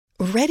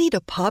Ready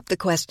to pop the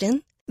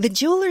question? The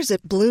jewelers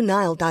at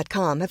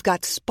BlueNile.com have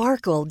got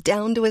sparkle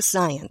down to a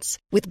science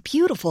with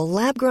beautiful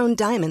lab-grown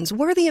diamonds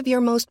worthy of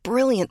your most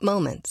brilliant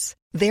moments.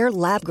 Their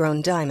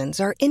lab-grown diamonds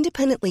are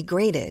independently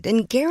graded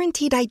and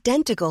guaranteed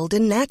identical to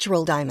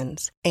natural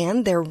diamonds,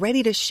 and they're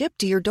ready to ship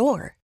to your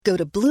door. Go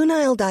to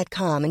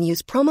BlueNile.com and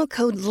use promo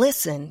code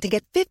LISTEN to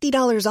get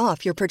 $50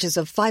 off your purchase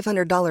of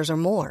 $500 or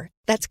more.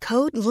 That's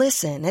code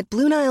LISTEN at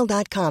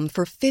BlueNile.com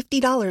for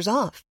 $50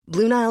 off.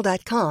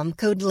 BlueNile.com,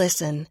 code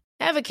LISTEN.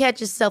 Ever catch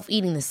yourself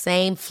eating the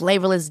same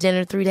flavorless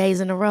dinner 3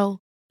 days in a row?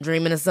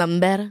 Dreaming of something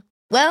better?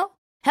 Well,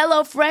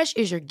 HelloFresh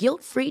is your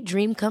guilt-free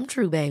dream come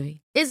true, baby.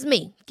 It's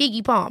me,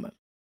 Keke Palmer.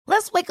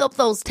 Let's wake up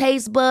those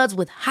taste buds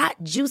with hot,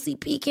 juicy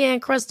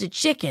pecan-crusted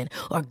chicken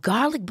or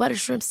garlic butter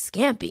shrimp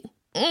scampi.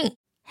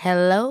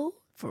 Hello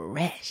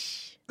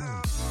Fresh.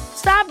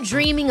 Stop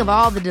dreaming of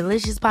all the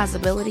delicious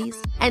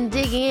possibilities and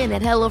dig in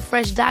at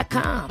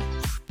HelloFresh.com.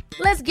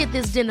 Let's get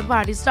this dinner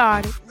party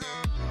started.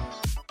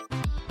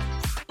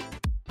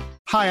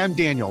 Hi, I'm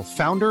Daniel,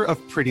 founder of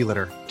Pretty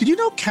Litter. Did you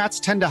know cats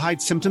tend to hide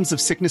symptoms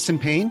of sickness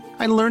and pain?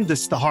 I learned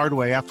this the hard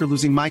way after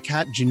losing my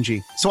cat,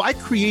 Gingy. So I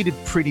created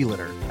Pretty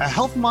Litter, a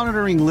health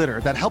monitoring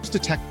litter that helps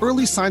detect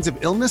early signs of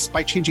illness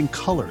by changing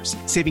colors,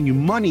 saving you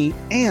money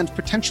and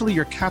potentially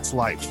your cat's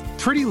life.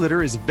 Pretty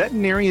Litter is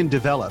veterinarian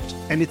developed,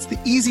 and it's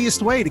the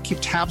easiest way to keep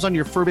tabs on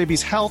your fur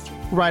baby's health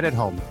right at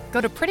home.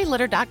 Go to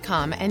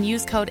prettylitter.com and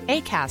use code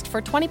ACAST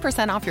for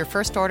 20% off your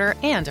first order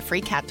and a free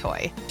cat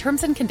toy.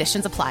 Terms and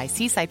conditions apply.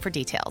 See site for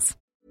details.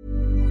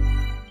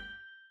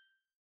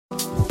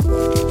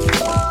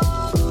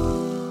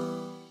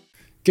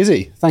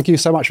 Gizzi, thank you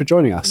so much for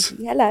joining us.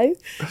 Hello.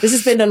 This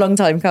has been a long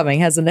time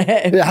coming, hasn't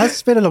it? It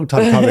has been a long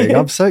time coming.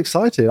 I'm so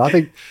excited. I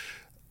think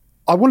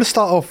I want to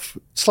start off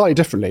slightly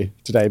differently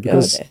today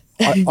because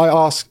I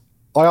ask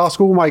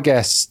all my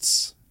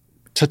guests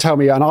to tell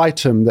me an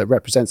item that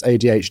represents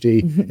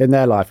ADHD in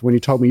their life. When you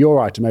told me your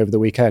item over the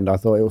weekend, I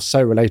thought it was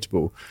so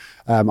relatable.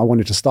 I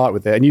wanted to start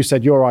with it. And you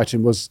said your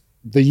item was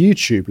the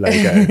YouTube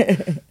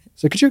logo.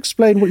 So could you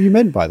explain what you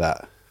meant by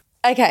that?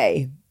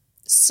 Okay.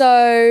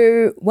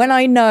 So when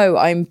I know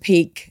I'm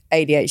peak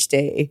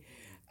ADHD,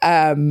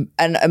 and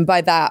by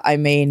that I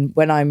mean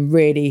when I'm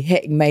really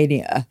hitting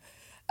mania,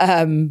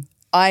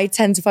 I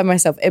tend to find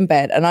myself in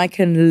bed and I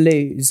can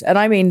lose. And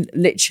I mean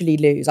literally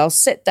lose.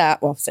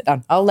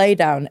 I'll lay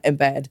down in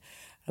bed.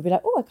 I'll be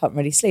like, oh, I can't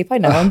really sleep. I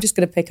know, I'm just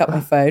going to pick up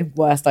my phone,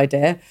 worst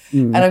idea.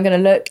 And I'm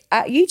going to look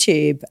at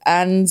YouTube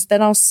and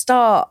then I'll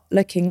start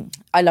looking.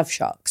 I love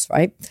sharks,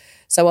 right?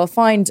 So I'll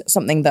find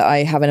something that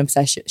I have an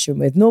obsession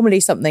with, normally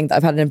something that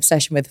I've had an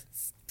obsession with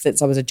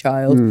since I was a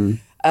child.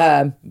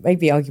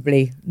 Maybe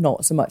arguably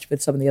not so much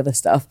with some of the other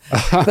stuff.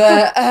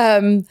 But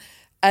and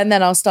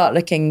then I'll start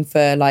looking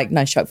for like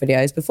nice shark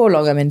videos. Before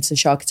long, I'm into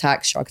shark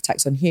attacks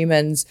on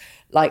humans.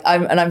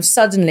 I'm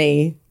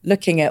suddenly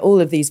looking at all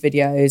of these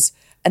videos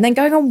and then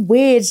going on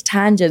weird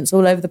tangents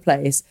all over the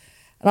place.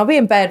 And I'll be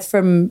in bed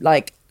from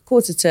like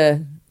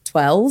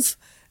 11:45.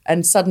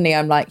 And suddenly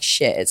I'm like,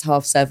 shit, it's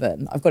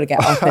 7:30. I've got to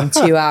get up in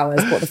 2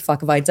 hours. What the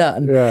fuck have I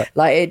done? Yeah.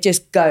 Like it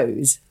just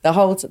goes.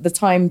 The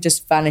time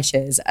just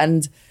vanishes.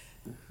 And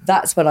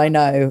that's when I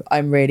know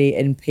I'm really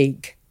in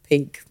peak,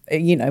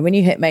 you know, when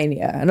you hit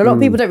mania. And a lot of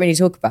people don't really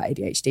talk about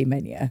ADHD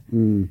mania.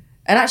 And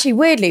actually,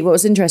 weirdly, what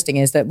was interesting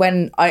is that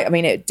when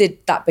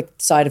that big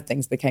side of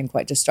things became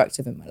quite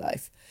destructive in my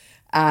life.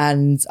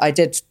 And I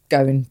did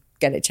go and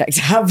get it checked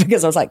out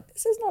because I was like,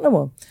 this is not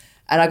normal.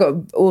 And I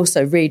got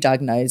also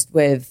re-diagnosed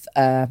with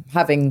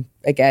having,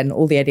 again,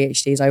 all the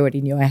ADHDs I already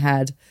knew I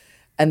had,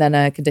 and then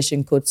a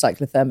condition called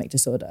cyclothermic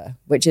disorder,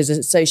 which is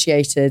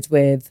associated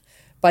with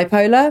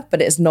bipolar, but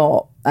it's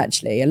not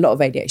actually. A lot of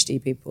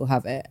ADHD people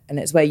have it, and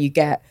it's where you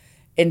get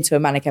into a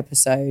manic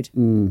episode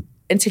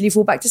until you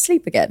fall back to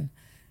sleep again.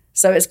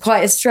 So it's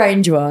quite a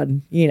strange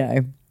one, you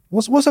know.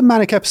 What's a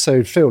manic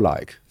episode feel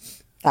like?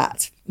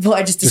 That. What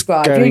I just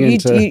described.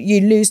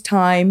 You lose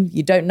time.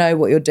 You don't know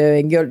what you're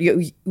doing.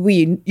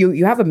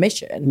 You have a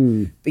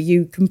mission, but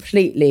you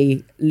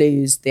completely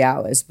lose the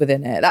hours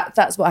within it.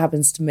 That's what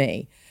happens to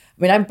me.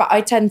 I mean,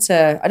 I tend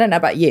to. I don't know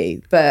about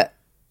you, but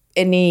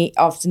in the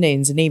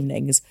afternoons and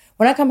evenings,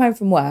 when I come home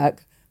from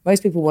work,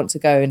 most people want to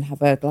go and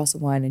have a glass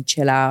of wine and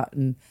chill out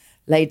and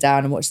lay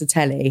down and watch the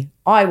telly.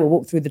 I will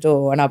walk through the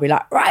door and I'll be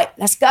like, right,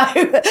 let's go.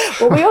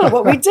 What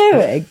are we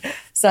doing?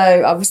 So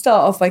I will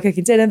start off by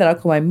cooking dinner, then I'll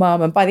call my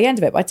mum. And by the end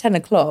of it, by 10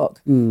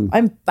 o'clock,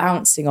 I'm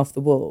bouncing off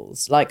the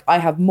walls. Like I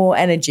have more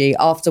energy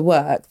after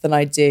work than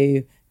I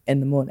do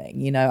in the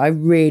morning. You know,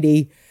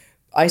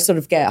 I sort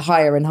of get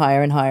higher and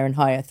higher and higher and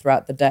higher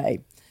throughout the day.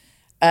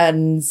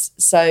 And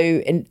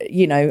so,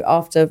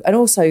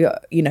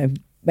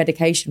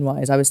 medication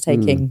wise, I was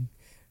taking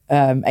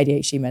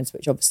ADHD meds,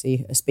 which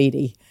obviously are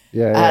speedy.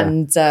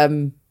 And,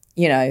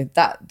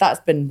 that's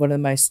been one of the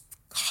most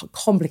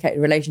complicated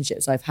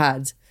relationships I've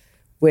had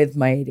with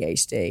my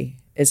ADHD,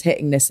 is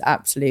hitting this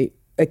absolute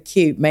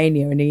acute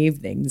mania in the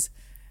evenings.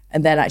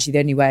 And then actually the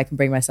only way I can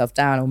bring myself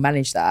down or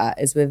manage that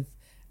is with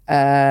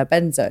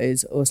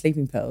benzos or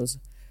sleeping pills,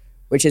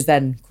 which is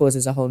then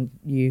causes a whole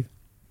new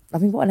I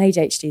mean, what an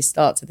ADHD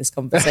start to this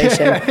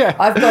conversation.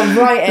 I've gone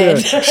right in.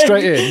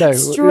 Straight in. No,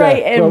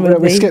 straight in. Well,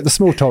 we skip the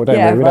small talk, don't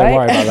we? We don't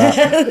worry about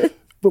that.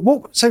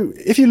 But so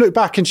if you look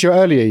back into your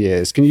earlier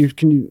years, can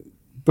you,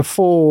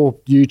 before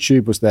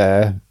YouTube was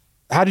there,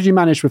 how did you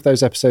manage with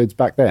those episodes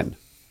back then?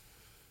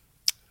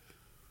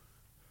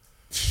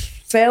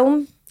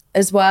 Film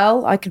as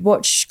well. I could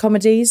watch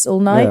comedies all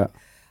night.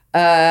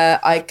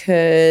 I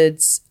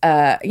could,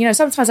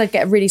 sometimes I'd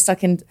get really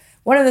stuck in.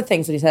 One of the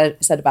things that he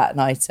said about an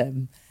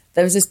item,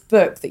 there was this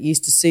book that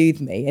used to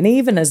soothe me. And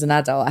even as an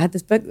adult, I had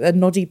this book, a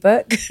noddy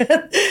book,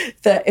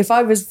 that if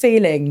I was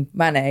feeling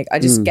manic, I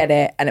just get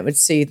it and it would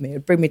soothe me. It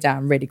would bring me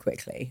down really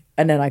quickly.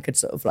 And then I could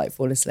sort of like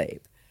fall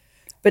asleep.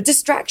 But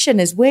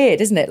distraction is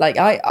weird, isn't it? Like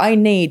I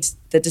need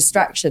the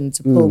distraction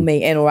to pull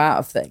me in or out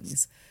of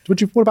things.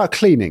 What about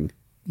cleaning?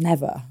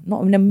 Never.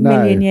 Not in a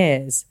million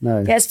years.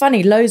 No. Yeah, it's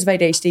funny. Loads of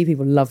ADHD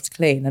people love to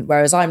clean. And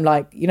whereas I'm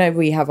like,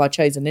 we have our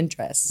chosen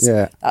interests.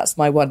 Yeah. That's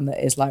my one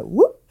that is like,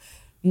 whoop.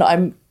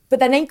 But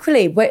then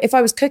equally, if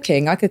I was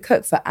cooking, I could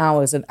cook for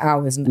hours and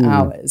hours and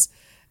hours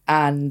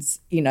and,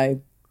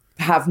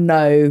 have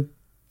no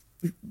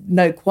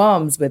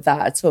qualms with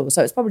that at all.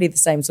 So it's probably the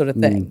same sort of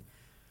thing.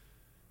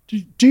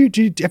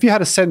 Have you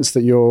had a sense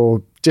that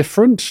you're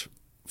different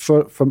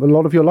from a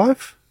lot of your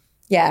life?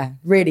 Yeah,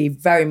 really,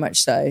 very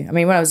much so. I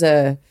mean, when I was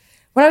at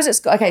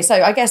school, okay, so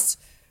I guess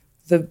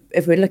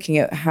if we're looking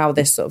at how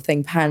this sort of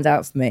thing panned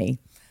out for me,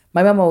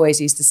 my mum always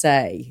used to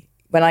say,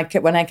 when I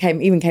came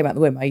out the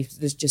womb, I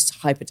was just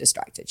hyper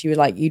distracted. She was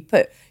like, you'd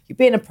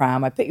be in a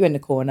pram, I'd put you in the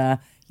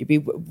corner, you'd be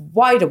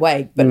wide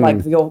awake, but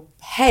like your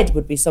head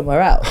would be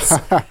somewhere else,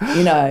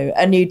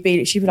 and she'd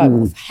be like,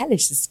 what the hell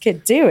is this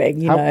kid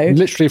doing,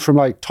 Literally from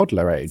like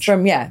toddler age?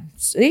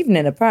 Even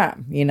in a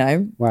pram,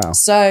 Wow.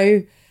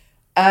 So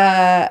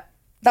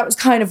that was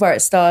kind of where it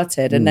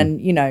started. And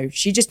then,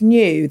 she just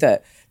knew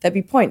that there'd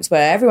be points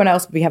where everyone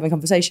else would be having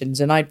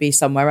conversations and I'd be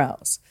somewhere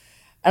else.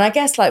 And I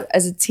guess like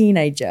as a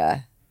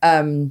teenager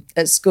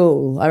at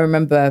school, I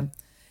remember,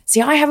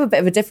 I have a bit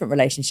of a different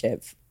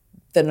relationship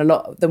than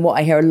what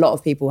I hear a lot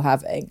of people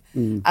having.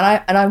 And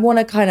I want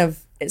to kind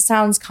of, it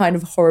sounds kind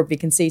of horribly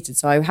conceited,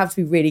 so I have to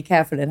be really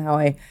careful in how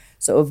I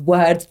sort of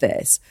word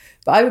this.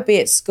 But I would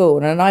be at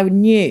school and I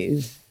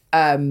knew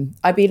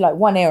I'd be like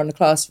one ear in the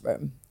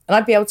classroom and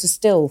I'd be able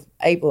to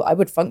I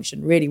would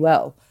function really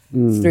well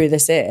through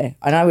this ear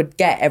and I would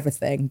get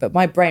everything, but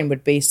my brain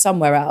would be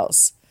somewhere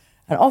else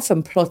and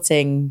often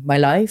plotting my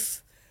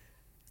life,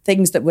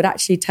 things that would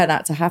actually turn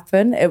out to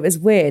happen. It was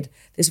weird.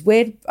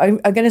 I'm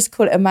going to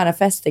call it a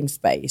manifesting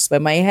space where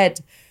my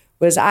head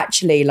was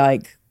actually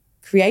like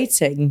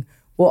creating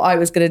what I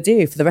was going to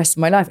do for the rest of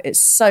my life. It's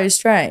so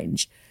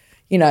strange,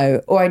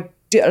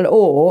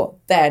 or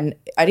then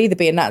I'd either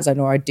be in that zone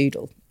or I'd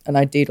doodle, and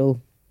I'd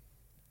doodle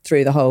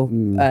through the whole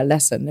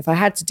lesson. If I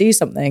had to do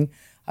something,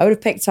 I would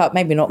have picked up,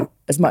 maybe not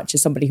as much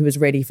as somebody who was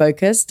really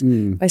focused,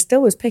 but I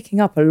still was picking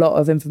up a lot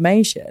of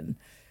information,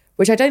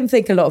 which I don't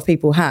think a lot of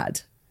people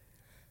had.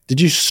 Did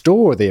you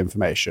store the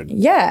information?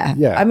 Yeah.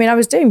 I mean, I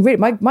was doing really,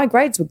 my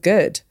grades were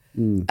good.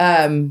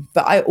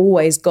 But I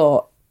always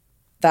got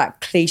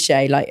that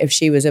cliche, like if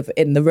she was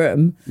in the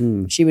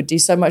room, she would do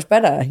so much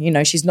better.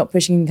 She's not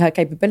pushing her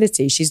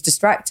capability. She's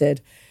distracted.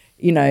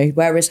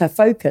 Where is her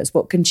focus?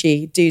 What can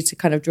she do to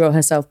kind of draw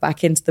herself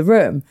back into the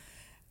room?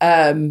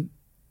 And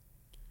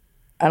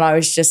I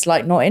was just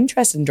like not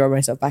interested in drawing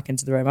myself back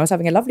into the room. I was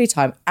having a lovely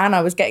time and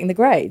I was getting the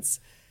grades.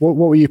 What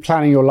were you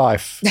planning your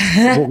life?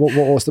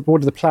 What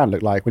did the plan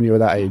look like when you were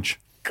that age?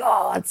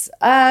 God,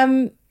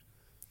 I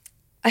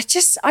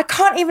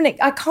can't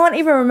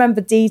even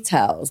remember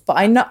details, but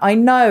I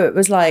know it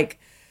was like,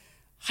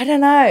 I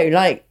don't know,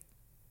 like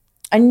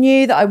I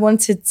knew that I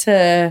wanted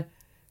to.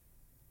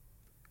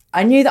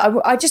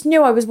 I just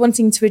knew I was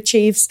wanting to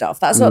achieve stuff.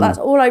 That's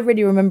all I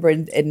really remember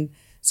in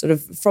sort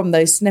of from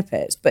those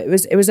snippets. But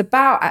it was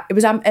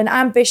an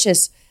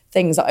ambitious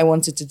things that I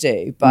wanted to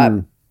do,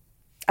 but.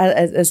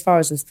 As far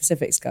as the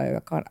specifics go, I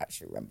can't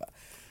actually remember.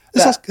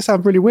 This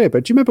sounds really weird,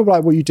 but do you remember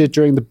like what you did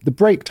during the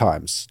break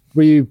times?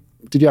 Were you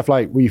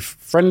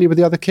friendly with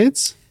the other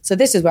kids? So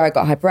this is where I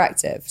got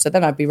hyperactive. So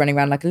then I'd be running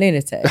around like a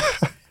lunatic.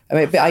 I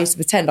mean, I used to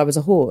pretend I was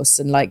a horse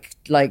and like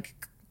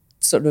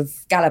sort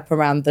of gallop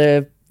around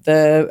the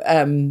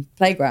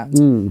playground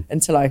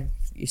until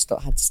you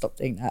had to stop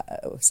doing that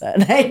at a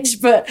certain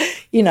age. But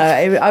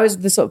I was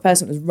the sort of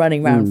person that was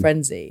running around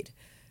frenzied,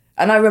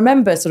 and I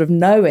remember sort of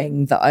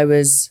knowing that I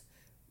was,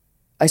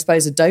 I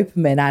suppose, a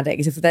dopamine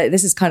addict.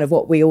 This is kind of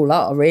what we all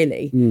are,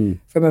 really,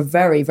 from a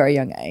very, very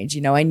young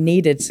age. I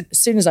needed, as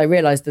soon as I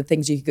realised the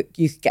things you could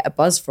get a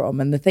buzz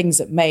from and the things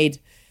that made,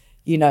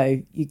 you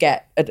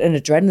get an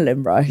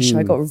adrenaline rush,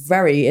 I got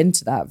very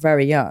into that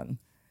very young.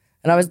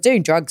 And I was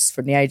doing drugs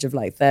from the age of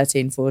like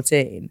 13,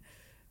 14.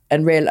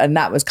 And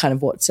that was kind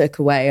of what took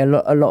away a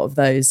lot of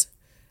those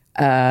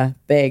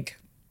big,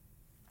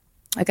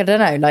 like, I don't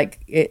know, like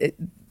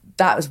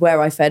that was where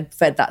I fed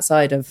that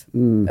side of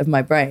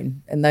my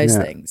brain and those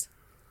things.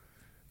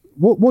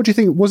 What do you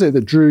think was it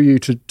that drew you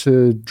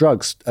to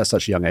drugs at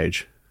such a young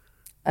age?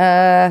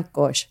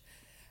 Gosh.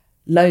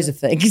 loads of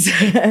things.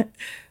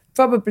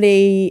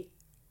 Probably,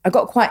 I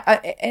got quite,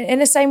 in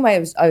the same way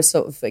I was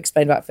sort of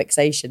explained about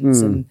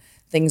fixations and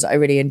things that I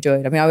really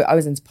enjoyed. I mean, I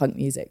was into punk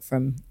music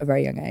from a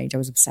very young age. I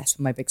was obsessed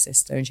with my big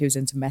sister and she was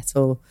into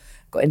metal,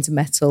 got into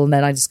metal, and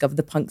then I discovered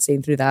the punk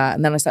scene through that.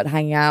 And then I started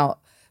hanging out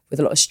with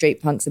a lot of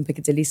street punks in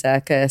Piccadilly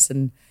Circus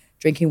and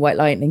drinking White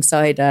Lightning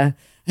cider.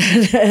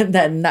 And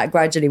then that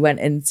gradually went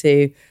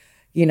into,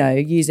 you know,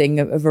 using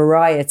a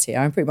variety.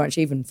 I'm pretty much,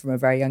 even from a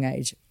very young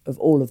age, of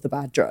all of the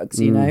bad drugs,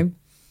 you know.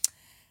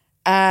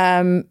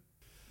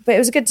 But it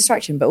was a good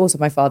distraction. But also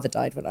my father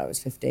died when I was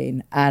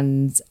 15.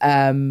 And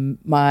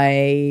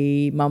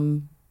my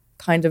mum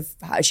kind of,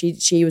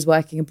 she was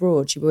working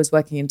abroad. She was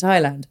working in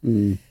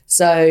Thailand.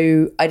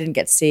 So I didn't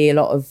get to see a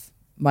lot of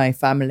my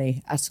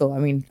family at all. I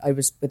mean, I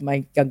was with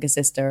my younger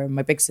sister, and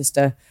my big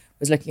sister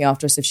was looking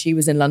after us if she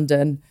was in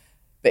London,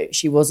 but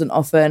she wasn't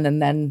often. And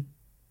then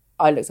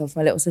I looked after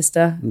my little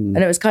sister. And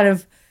it was kind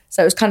of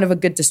a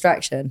good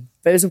distraction.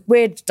 But it was a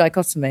weird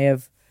dichotomy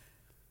of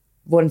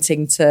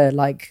wanting to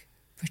like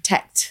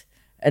protect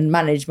and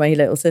manage my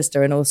little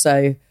sister and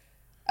also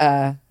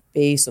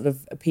be sort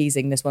of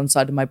appeasing this one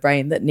side of my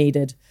brain that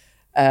needed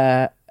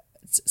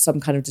some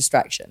kind of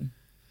distraction.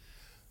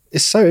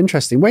 It's so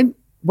interesting.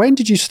 When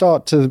did you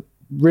start to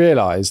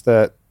realise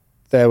that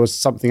there was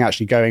something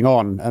actually going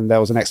on and there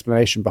was an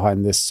explanation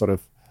behind this sort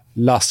of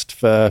lust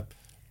for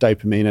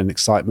dopamine and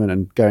excitement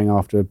and going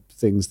after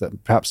things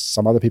that perhaps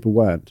some other people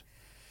weren't?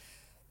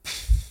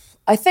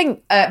 I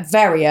think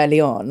very early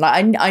on,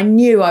 like I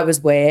knew I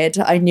was weird.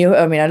 I mean,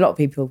 a lot of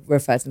people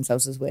refer to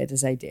themselves as weird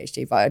as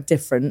ADHD, but are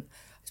different.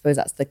 I suppose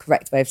that's the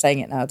correct way of saying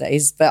it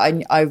nowadays.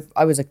 But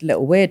I was a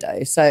little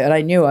weirdo. So, and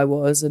I knew I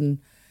was, and,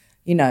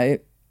 you know,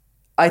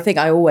 I think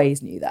I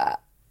always knew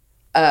that.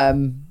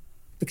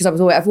 Because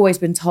I've always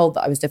been told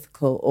that I was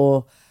difficult,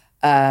 or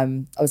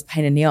I was a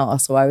pain in the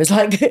arse, or I was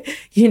like,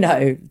 you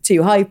know,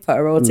 too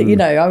hyper, or too, you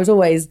know, I was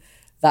always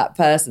that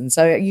person.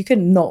 So you could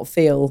not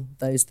feel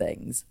those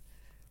things,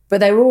 but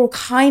they were all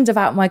kind of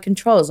out of my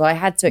control. So I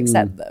had to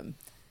accept them,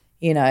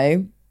 you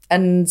know.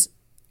 And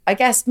I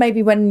guess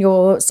maybe when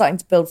you're starting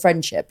to build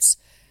friendships,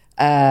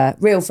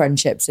 real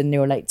friendships in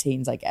your late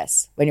teens, I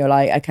guess, when you're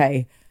like,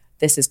 okay,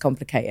 this is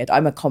complicated.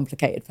 I'm a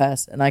complicated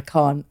person. I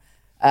can't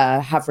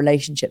have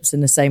relationships in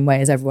the same way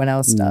as everyone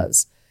else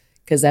does,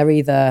 because they're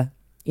either,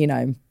 you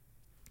know,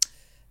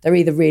 they're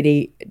either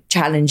really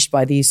challenged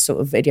by these sort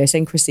of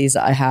idiosyncrasies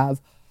that I have,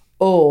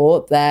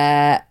 or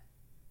they're,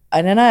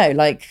 I don't know.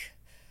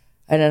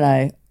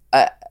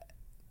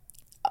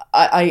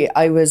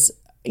 I was,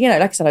 you know,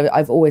 like I said,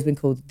 I've always been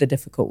called the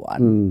difficult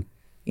one,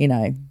 you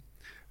know.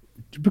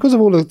 Because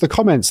of all of the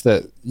comments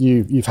that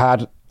you've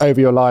had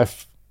over your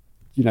life,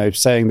 you know,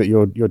 saying that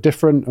you're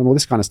different and all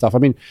this kind of stuff. I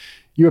mean,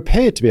 you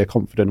appear to be a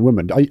confident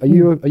woman. Are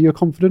you a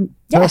confident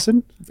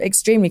person? Yeah,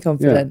 extremely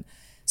confident. Yeah.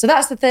 So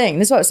that's the thing.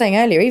 This is what I was saying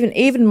earlier.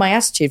 Even my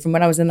attitude from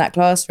when I was in that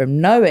classroom,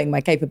 knowing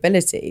my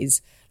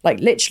capabilities, like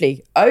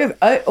literally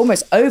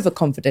almost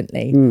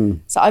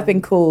overconfidently. So I've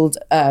been called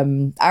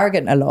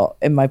arrogant a lot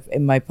in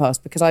my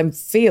past, because I've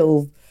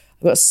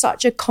got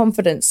such a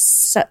confident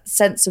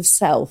sense of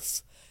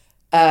self,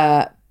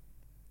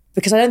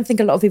 because I don't think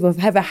a lot of people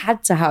have ever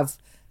had to have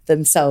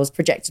themselves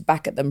projected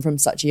back at them from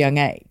such a young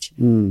age.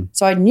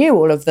 So I knew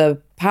all of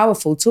the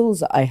powerful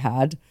tools that I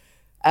had,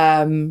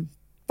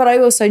 but I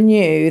also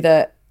knew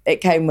that it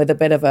came with a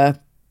bit of a,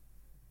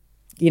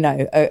 you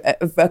know,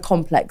 a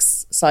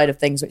complex side of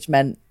things, which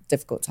meant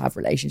difficult to have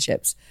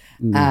relationships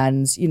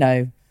and, you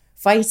know,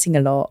 fighting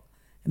a lot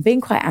and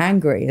being quite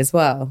angry as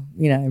well,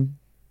 you know.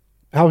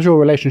 How was your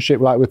relationship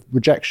like with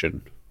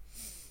rejection?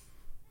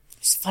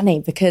 It's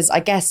funny because I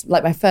guess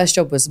like my first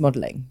job was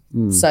modelling.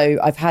 So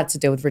I've had to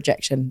deal with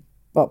rejection.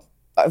 Well,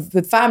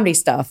 with family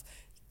stuff,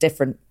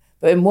 different.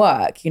 But in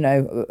work, you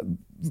know,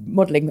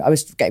 modelling, I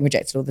was getting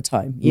rejected all the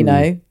time, you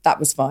know, that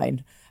was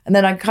fine. And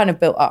then I kind of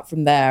built up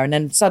from there. And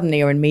then suddenly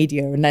you're in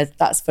media and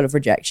that's full of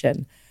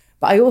rejection.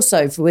 But I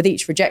also, with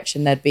each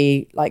rejection, there'd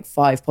be like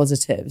 5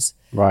 positives.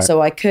 Right.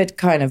 So I could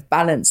kind of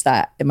balance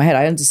that in my head.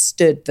 I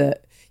understood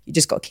that you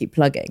just got to keep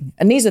plugging.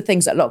 And these are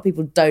things that a lot of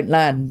people don't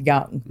learn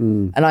young.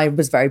 And I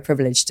was very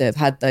privileged to have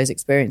had those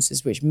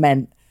experiences, which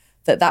meant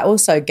that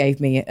also gave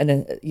me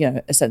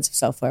a sense of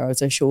self where I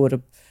was assured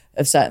of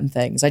certain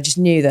things. I just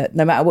knew that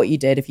no matter what you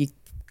did, if you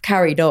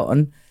carried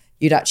on,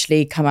 you'd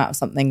actually come out of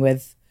something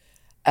with,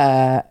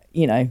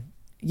 you know,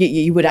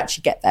 you would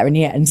actually get there in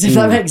the end, if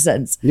that makes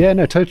sense. Yeah,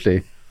 no,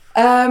 totally.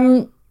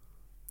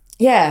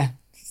 Yeah.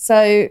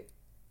 So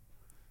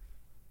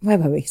where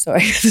were we?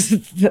 Sorry.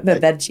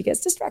 Then she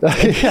gets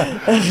distracted. Yeah.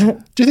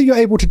 Do you think you're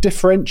able to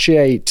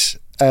differentiate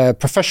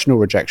professional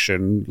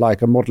rejection,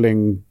 like a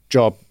modelling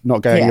job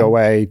not going your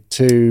way,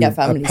 to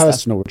a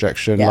personal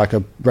rejection, like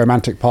a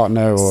romantic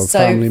partner or a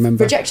family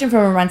member? Rejection from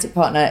a romantic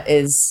partner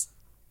is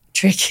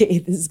tricky.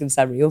 This is going to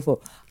sound really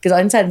awful, because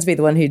I tend to be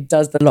the one who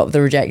does a lot of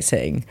the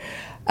rejecting.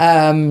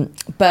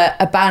 But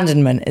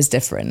abandonment is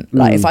different.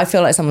 Like if I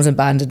feel like someone's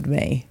abandoned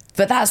me,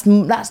 but that's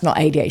not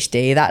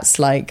ADHD. That's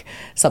like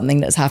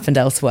something that's happened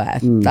elsewhere.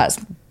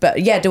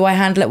 But yeah, do I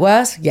handle it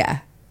worse? Yeah,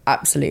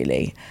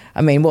 Absolutely.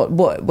 I mean, what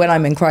when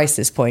I'm in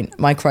crisis point,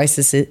 my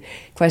crises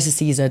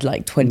are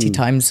like 20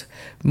 times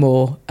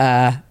more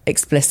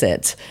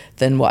explicit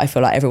than what I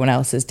feel like everyone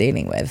else is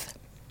dealing with.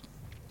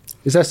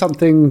 Is there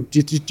something?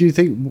 Do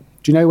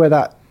you know where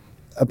that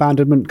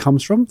abandonment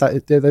comes from? That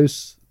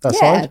side?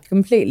 Yeah,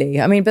 completely.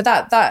 I mean, but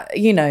that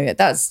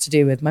that's to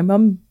do with my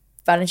mum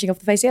vanishing off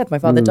the face of the earth, my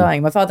father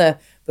dying. My father,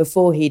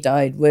 before he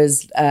died,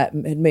 had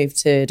moved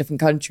to a different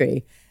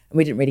country. And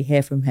we didn't really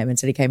hear from him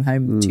until he came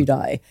home to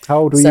die. How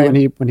old were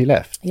you when he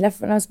left? He left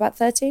when I was about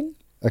 13.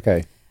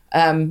 Okay.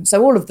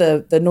 So all of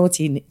the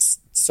naughty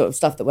sort of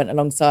stuff that went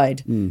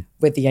alongside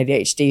with the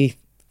ADHD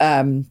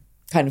kind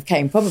of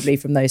came probably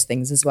from those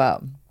things as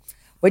well,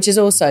 which is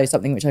also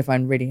something which I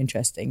find really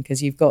interesting,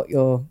 because you've got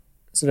your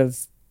sort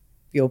of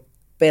your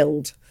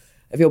build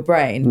of your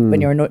brain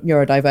when you're a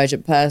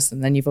neurodivergent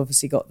person, then you've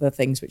obviously got the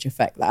things which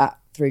affect that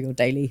through your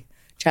daily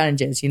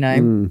challenges, you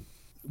know.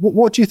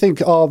 What do you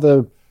think are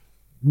the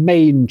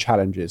main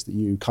challenges that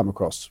you come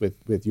across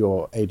with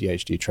your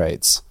ADHD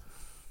traits?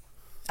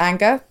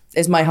 Anger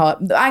is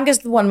Anger's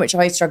the one which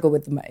I struggle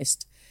with the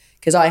most,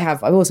 because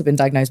I've also been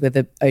diagnosed with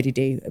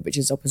ODD, which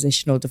is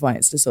oppositional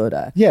defiance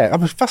disorder. Yeah,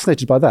 I'm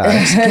fascinated by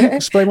that. Can you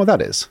explain what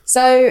that is?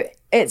 So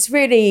it's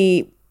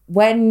really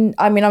I'm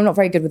not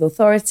very good with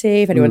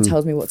authority. If anyone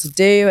tells me what to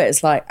do,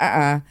 it's like,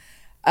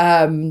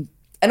 and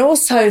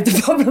also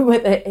the problem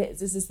with it is,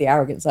 this is the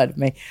arrogant side of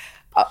me,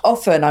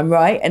 often I'm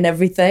right in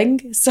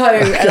everything. So,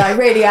 and I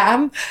really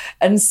am.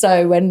 And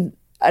so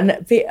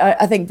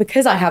I think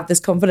because I have this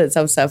confidence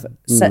of self,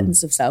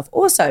 sense of self,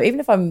 also, even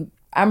if I'm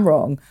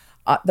wrong,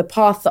 the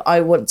path that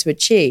I want to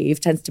achieve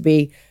tends to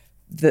be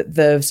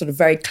the sort of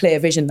very clear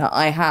vision that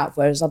I have,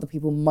 whereas other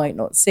people might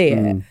not see it.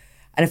 And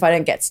if I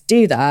don't get to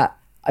do that,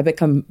 I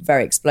become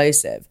very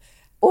explosive.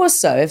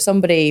 Also, if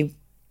somebody,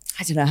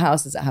 I don't know, how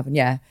else does it happen?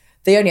 Yeah.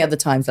 The only other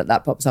times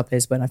that pops up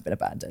is when I've been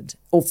abandoned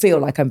or feel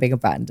like I'm being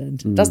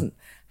abandoned.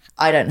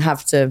 I don't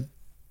have to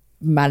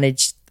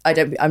manage,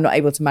 I'm not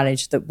able to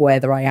manage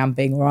whether I am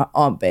being or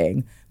aren't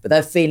being, but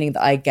the feeling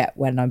that I get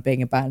when I'm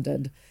being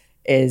abandoned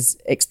is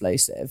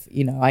explosive.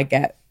 You know, I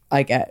get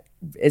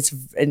it's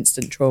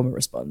instant trauma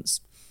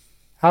response.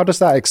 How does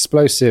that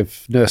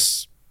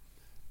explosiveness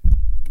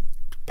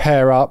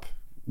pair up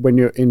when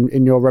you're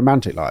in your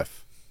romantic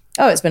life?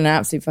 Oh, it's been an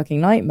absolute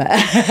fucking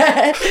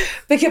nightmare.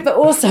 But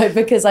also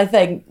because I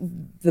think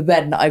the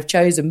men that I've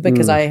chosen,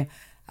 because I'm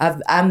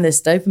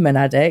this dopamine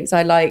addict.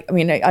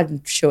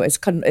 I'm sure it's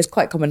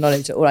quite common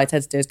knowledge that all I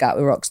tend to do is go out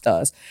with rock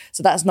stars.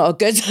 So that's not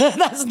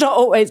that's not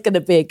always going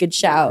to be a good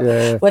shout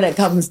when it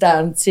comes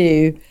down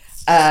to,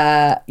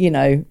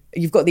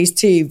 you've got these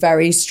two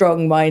very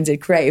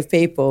strong-minded, creative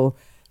people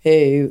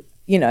who,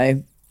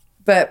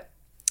 but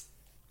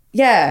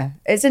yeah,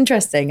 it's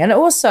interesting. And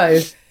also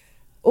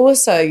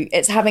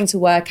it's having to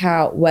work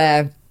out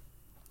where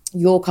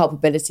your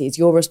culpabilities,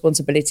 your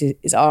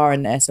responsibilities are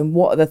in this, and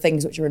what are the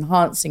things which are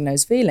enhancing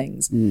those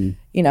feelings.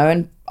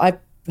 And I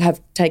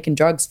have taken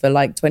drugs for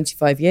like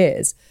 25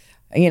 years.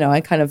 I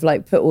kind of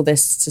like put all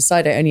this to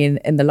side only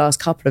in the last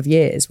couple of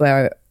years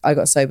where I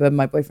got sober.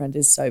 My boyfriend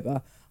is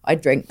sober. I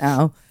drink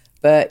now,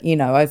 but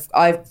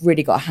I've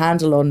really got a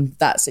handle on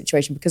that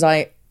situation, because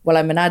while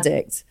I'm an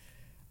addict,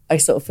 I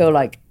sort of feel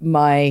like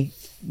my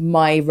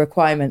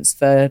requirements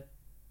for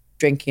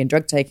drinking and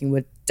drug taking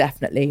were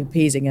definitely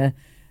appeasing a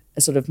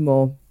sort of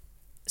more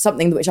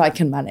something which I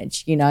can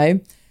manage,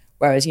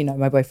 whereas,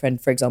 my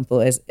boyfriend, for example,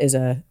 is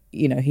a,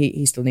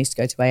 he still needs to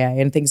go to AA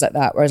and things like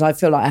that. Whereas I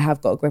feel like I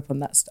have got a grip on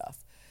that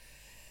stuff.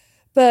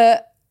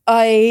 But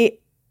I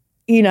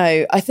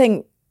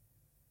think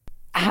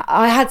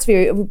I had to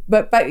be,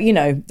 but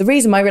the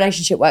reason my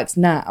relationship works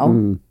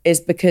now is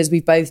because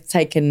we've both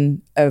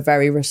taken a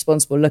very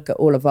responsible look at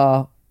all of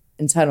our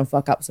internal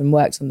fuck ups and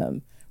worked on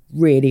them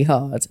really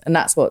hard. And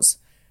that's what's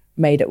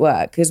made it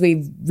work, because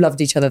we've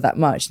loved each other that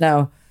much.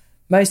 Now,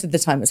 most of the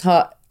time it's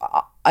hard.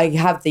 I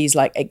have these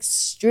like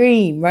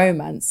extreme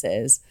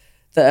romances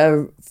that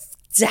are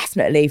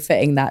definitely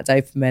fitting that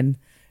dopamine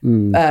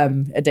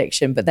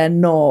addiction, but they're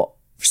not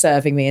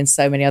serving me in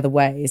so many other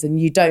ways. And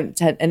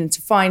and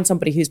to find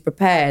somebody who's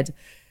prepared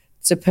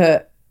to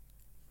put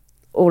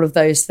all of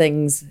those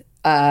things,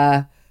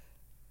 to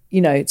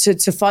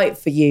fight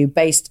for you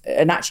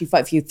and actually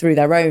fight for you through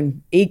their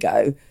own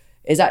ego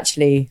is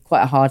actually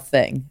quite a hard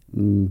thing.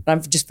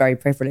 I'm just very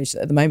privileged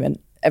at the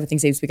moment. Everything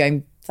seems to be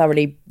going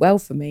thoroughly well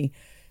for me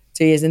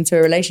 2 years into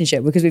a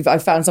relationship, because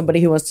I've found somebody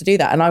who wants to do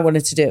that, and I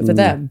wanted to do it for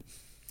them.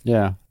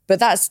 Yeah. But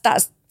that's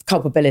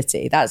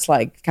culpability. That's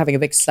like having a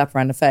big slap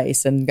around the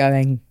face and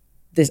going,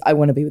 I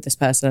want to be with this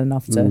person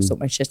enough to sort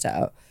my shit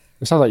out.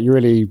 It sounds like you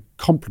really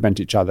complement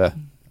each other.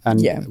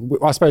 And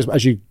I suppose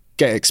as you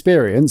get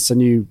experience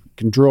and you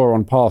can draw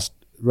on past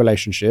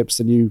relationships,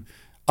 and you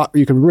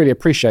can really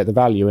appreciate the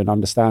value in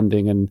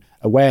understanding and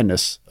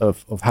awareness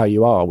of how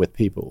you are with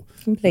people.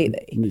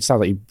 Completely. And it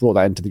sounds like you brought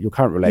that into your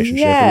current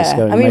relationship. Yeah. And it's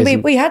going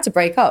amazing. We had to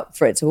break up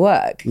for it to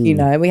work. We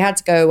had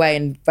to go away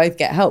and both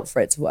get help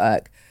for it to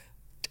work.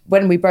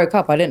 When we broke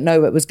up, I didn't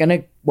know it was going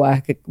to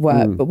work.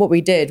 But what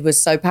we did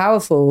was so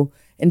powerful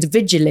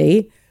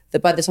individually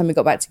that by the time we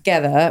got back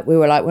together, we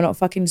were like, we're not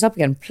fucking this up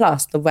again.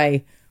 Plus the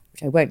way,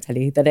 which I won't tell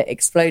you, that it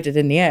exploded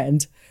in the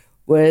end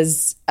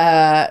was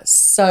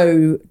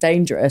so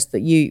dangerous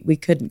that we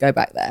couldn't go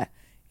back there,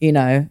 you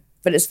know.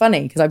 But it's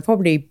funny because I've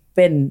probably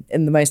been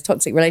in the most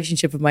toxic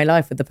relationship of my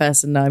life with the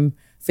person I'm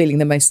feeling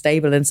the most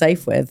stable and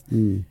safe with.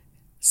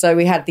 So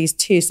we had these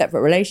 2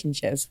 separate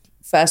relationships.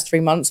 First 3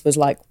 months was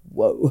like,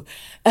 whoa.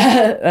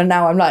 And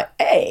now I'm like,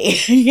 hey,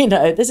 you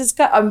know,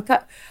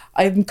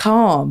 I'm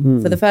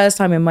calm for the first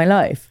time in my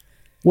life.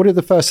 What did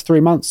the first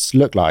 3 months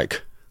look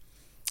like?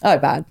 Oh,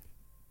 bad.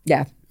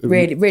 Yeah.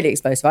 Really, really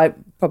explosive. I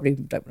probably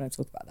don't want to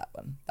talk about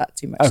that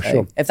too much.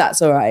 Sure. If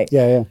that's all right.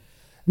 Yeah.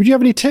 Would you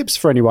have any tips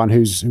for anyone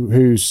who's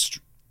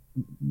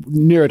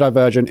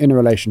neurodivergent in a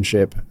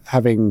relationship,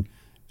 having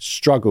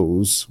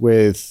struggles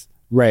with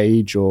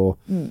rage or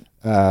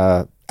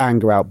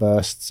anger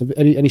outbursts?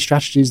 Any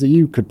strategies that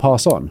you could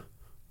pass on?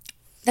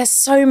 There's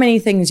so many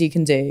things you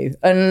can do,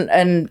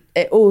 and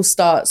it all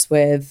starts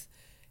with,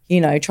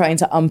 you know, trying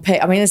to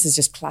unpick. I mean, this is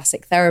just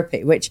classic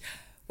therapy, which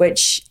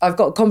I've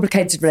got a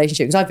complicated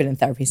relationship because I've been in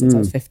therapy since I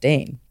was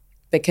 15.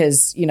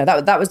 Because, you know,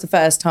 that was the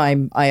first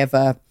time I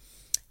ever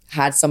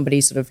had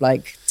somebody sort of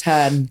like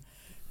turn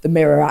the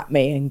mirror at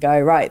me and go,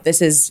 right,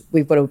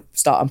 we've got to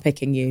start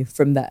unpicking you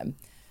from them.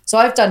 So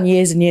I've done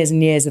years and years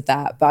and years of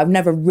that, but I've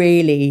never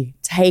really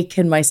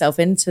taken myself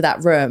into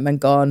that room and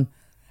gone,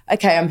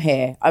 okay, I'm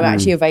here. I'm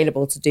actually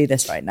available to do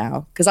this right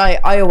now. Because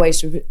I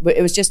always,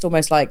 it was just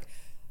almost like,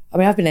 I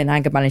mean, I've been in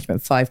anger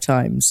management 5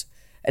 times.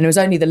 And it was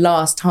only the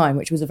last time,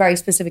 which was a very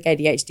specific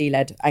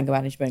ADHD-led anger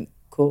management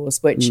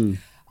course, which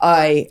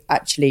I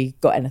actually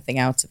got anything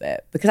out of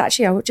it. Because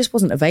actually, I just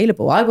wasn't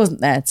available. I wasn't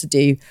there to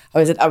do,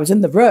 I was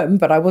in the room,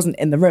 but I wasn't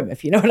in the room,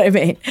 if you know what I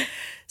mean.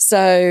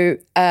 So,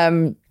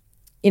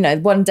 you know,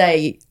 one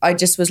day I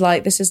just was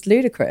like, this is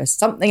ludicrous.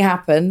 Something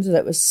happened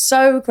that was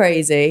so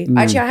crazy.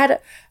 Actually, I had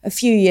a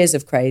few years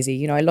of crazy.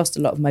 You know, I lost a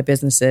lot of my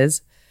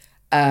businesses.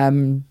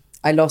 I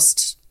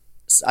was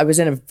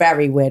in a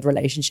very weird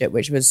relationship,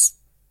 which was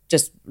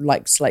just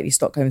like slightly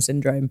Stockholm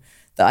syndrome,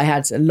 that I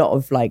had a lot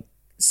of like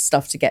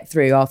stuff to get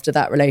through after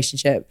that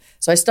relationship.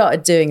 So I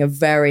started doing a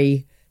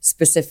very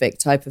specific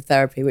type of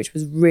therapy, which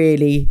was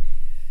really,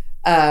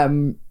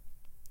 that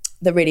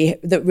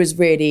was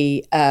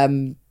really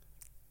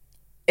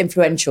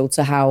influential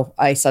to how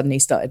I suddenly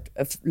started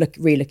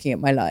re-looking at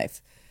my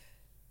life.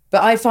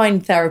 But I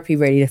find therapy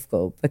really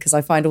difficult because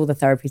I find all the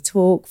therapy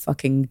talk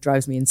fucking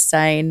drives me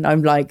insane.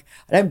 I'm like,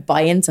 I don't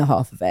buy into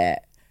half of it.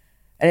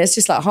 And it's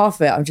just like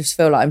half of it, I just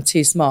feel like I'm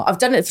too smart. I've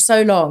done it for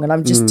so long and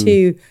I'm just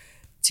too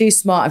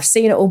smart. I've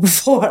seen it all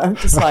before. I'm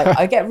just like,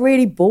 I get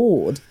really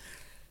bored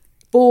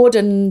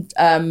and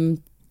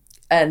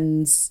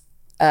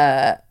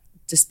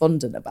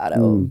despondent about it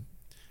all.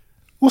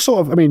 What sort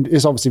of, I mean,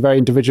 it's obviously very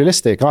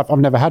individualistic. I've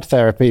never had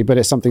therapy, but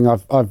it's something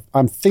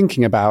I'm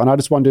thinking about. And I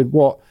just wondered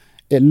what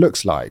it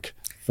looks like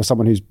for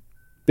someone who's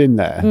been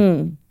there.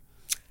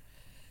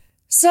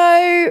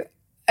 So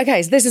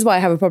this is why I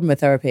have a problem with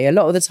therapy. A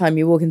lot of the time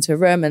you walk into a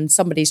room and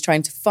somebody's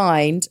trying to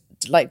find,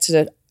 we're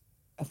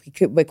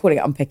calling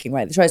it unpicking,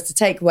 right? They tries to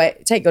take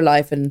your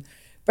life and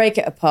break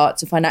it apart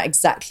to find out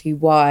exactly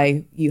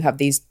why you have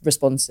these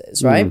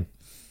responses, right?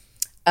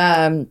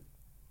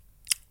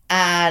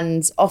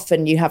 And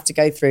often you have to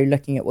go through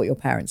looking at what your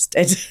parents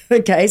did.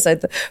 Okay, so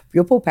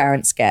your poor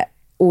parents get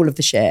all of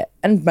the shit,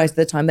 and most of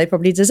the time they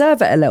probably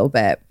deserve it a little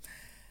bit.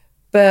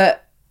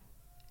 But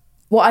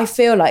what I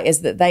feel like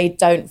is that they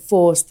don't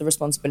force the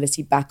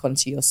responsibility back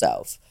onto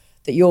yourself.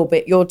 That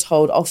you're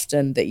told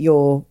often that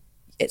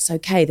it's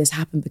okay, this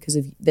happened because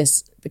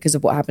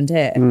of what happened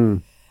here.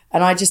 And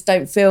I just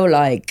don't feel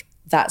like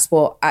that's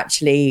what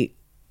actually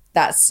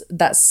that's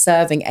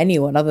serving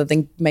anyone, other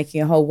than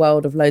making a whole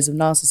world of loads of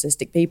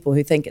narcissistic people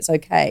who think it's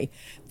okay,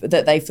 but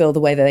that they feel the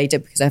way that they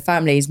did because their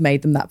families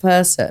made them that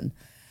person.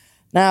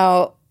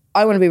 Now,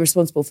 I want to be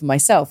responsible for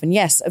myself. And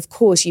yes, of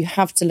course, you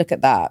have to look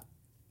at that.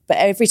 But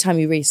every time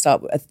you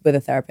restart with a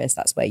therapist,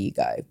 that's where you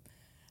go.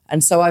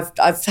 And so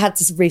I've had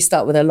to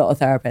restart with a lot of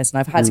therapists, and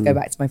I've had to go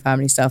back to my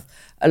family stuff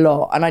a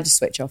lot. And I just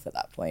switch off at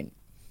that point,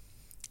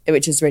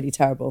 which is really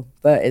terrible,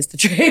 but it's the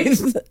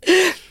truth.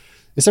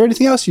 Is there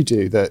anything else you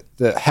do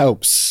that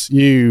helps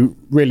you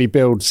really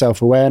build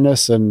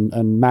self-awareness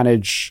and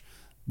manage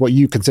what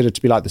you consider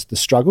to be like the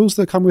struggles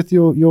that come with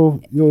your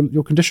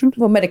condition?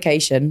 Well,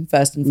 medication,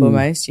 first and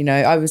foremost. You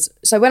know,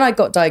 when I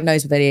got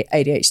diagnosed with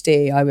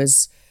ADHD, I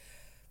was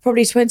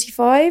probably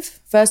 25,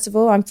 first of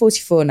all. I'm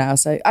 44 now.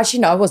 So actually,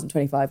 no, I wasn't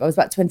 25. I was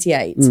about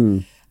 28.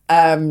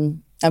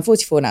 I'm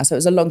 44 now. So it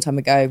was a long time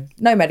ago.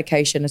 No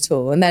medication at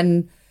all. And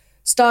then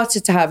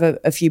started to have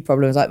a few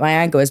problems. Like my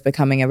anger was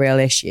becoming a real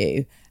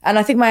issue. And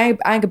I think my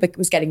anger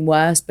was getting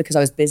worse because I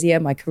was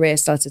busier. My career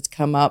started to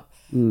come up.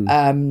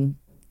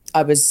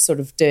 I was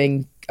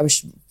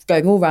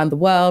going all around the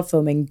world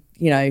filming,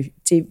 you know,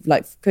 TV,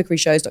 like cookery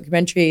shows,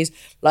 documentaries,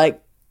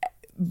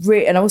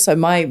 and also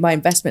my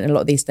investment in a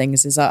lot of these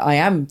things is I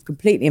am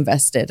completely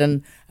invested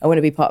and I want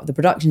to be part of the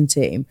production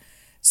team.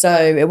 So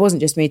it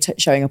wasn't just me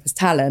showing up as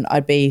talent.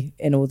 I'd be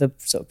in all the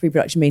sort of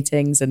pre-production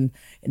meetings and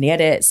in the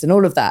edits and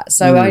all of that.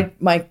 So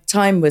my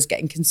time was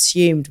getting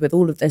consumed with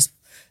all of this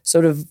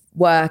sort of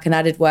work and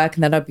added work.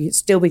 And then I'd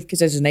still be,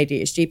 because as an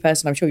ADHD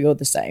person, I'm sure you're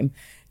the same.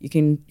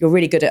 You're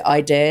really good at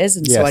ideas.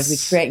 And so I'd be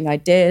creating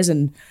ideas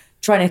and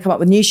trying to come up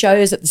with new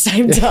shows at the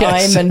same time.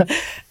 Yes.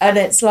 And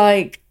it's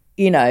like,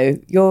 you know,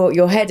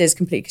 your head is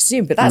completely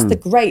consumed. But that's the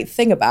great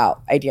thing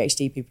about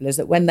ADHD people, is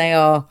that when they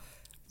are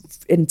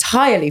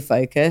entirely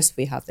focused,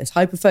 we have this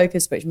hyper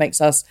focus, which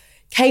makes us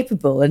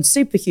capable and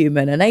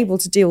superhuman and able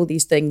to do all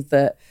these things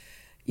that,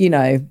 you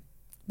know,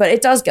 but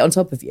it does get on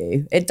top of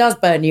you. It does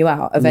burn you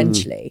out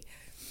eventually.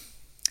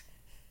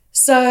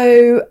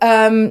 So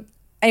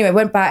anyway,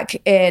 went back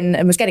in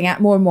and was getting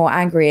more and more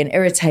angry and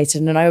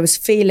irritated. And I was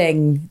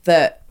feeling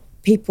that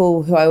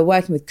people who I was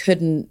working with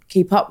couldn't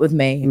keep up with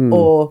me,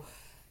 or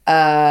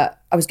I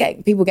was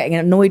getting people getting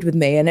annoyed with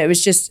me. And it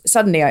was just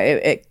suddenly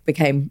it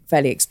became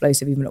fairly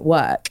explosive even at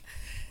work.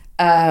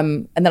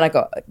 And then I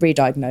got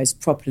re-diagnosed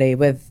properly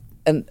with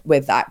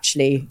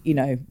actually, you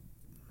know,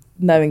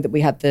 knowing that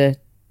we had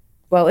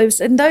well, it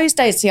was in those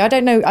days. See, I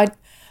don't know. I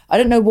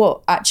don't know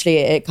what actually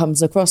it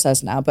comes across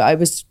as now, but I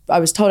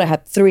was told I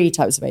had 3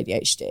 types of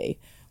ADHD,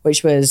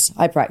 which was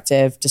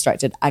hyperactive,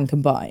 distracted, and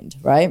combined,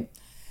 right?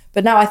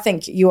 But now I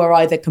think you are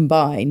either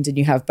combined and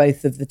you have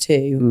both of the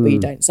two, or you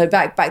don't. So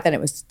back then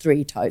it was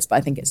 3 types, but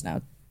I think it's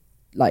now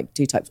like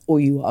 2 types, or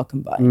you are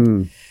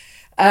combined.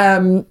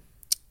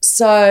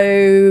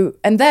 So,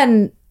 and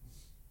then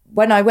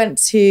when I went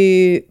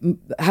to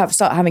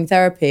start having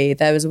therapy,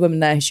 there was a woman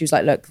there. She was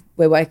like, "Look,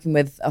 we're working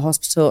with a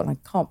hospital," and I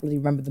can't really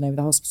remember the name of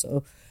the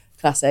hospital.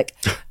 Classic.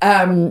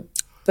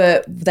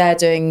 But they're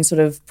doing sort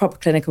of proper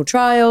clinical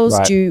trials.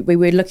 Right. We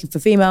were looking for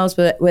females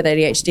with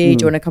ADHD.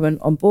 Do you want to come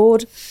on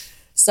board?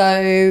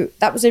 So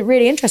that was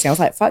really interesting. I was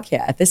like, fuck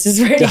yeah, this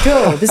is really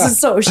cool. This is the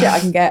sort of shit I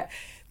can get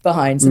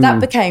behind. So that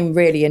became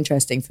really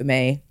interesting for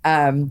me.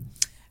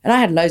 And I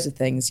had loads of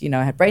things, you know,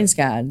 I had brain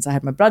scans, I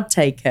had my blood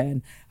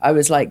taken. I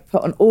was like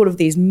put on all of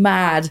these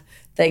mad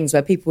things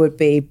where I'd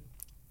be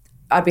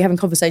having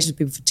conversations with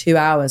people for 2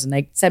 hours and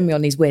they'd send me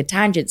on these weird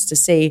tangents to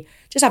see,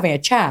 just having a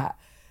chat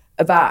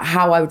about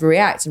how I would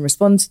react and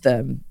respond to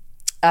them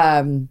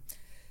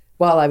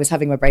while I was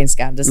having my brain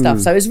scanned and stuff.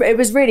 So it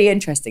was really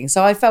interesting.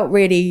 So I felt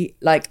really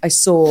like I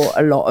saw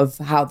a lot of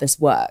how this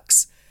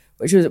works,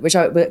 which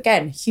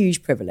again,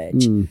 huge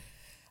privilege.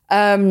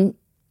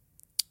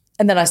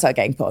 And then I started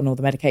getting put on all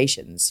the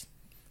medications.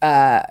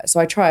 So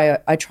I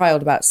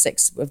trialed about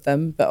 6 of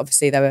them, but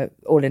obviously they were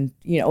all in,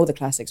 you know, all the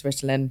classics,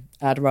 Ritalin,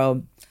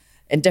 Adderall,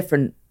 in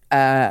different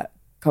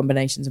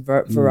combinations and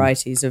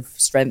varieties of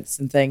strengths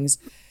and things.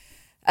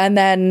 And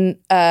then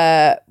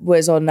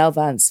was on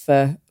Elvance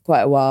for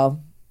quite a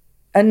while.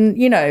 And,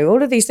 you know,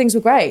 all of these things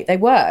were great. They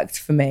worked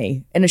for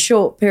me. In a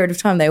short period of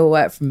time, they all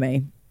worked for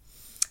me.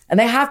 And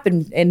they have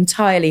been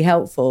entirely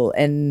helpful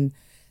in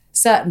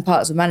certain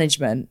parts of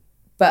management.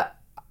 But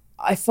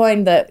I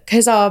find that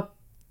because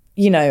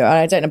you know, and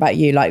I don't know about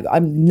you, like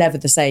I'm never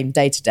the same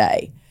day to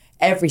day.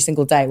 Every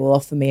single day will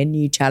offer me a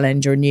new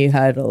challenge or a new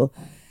hurdle.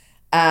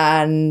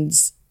 And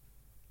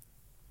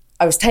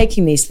I was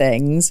taking these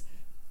things,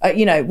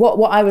 you know,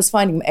 what I was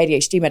finding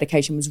ADHD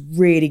medication was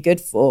really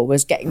good for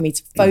was getting me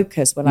to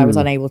focus when I was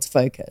unable to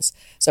focus.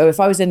 So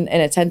if I was in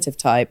inattentive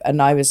type and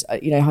I was,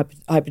 you know,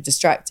 hyper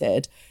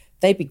distracted,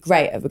 they'd be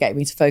great at getting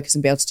me to focus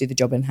and be able to do the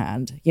job in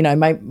hand. You know,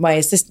 my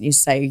assistant used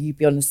to say you'd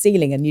be on the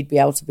ceiling and you'd be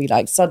able to be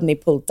like suddenly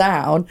pulled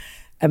down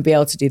and be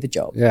able to do the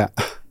job. Yeah.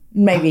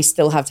 Maybe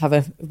still have to have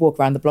a walk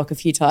around the block a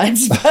few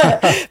times,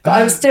 but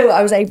I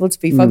was able to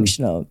be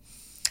functional.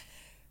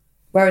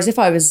 Whereas if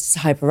I was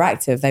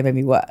hyperactive, they made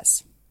me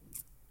worse.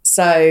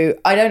 So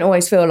I don't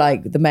always feel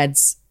like the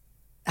meds,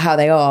 how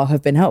they are,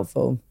 have been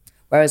helpful.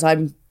 Whereas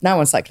I'm now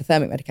on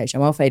cyclothermic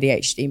medication. I'm off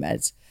ADHD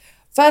meds.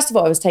 First of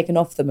all, I was taken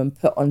off them and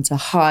put onto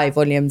high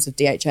volumes of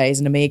DHAs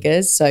and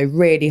omegas, so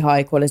really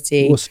high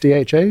quality. What's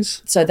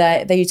DHAs? So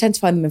you tend to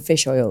find them in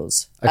fish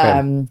oils.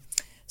 Okay.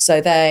 So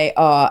they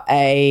are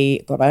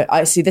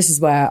I see this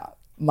is where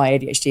my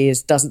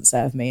ADHD doesn't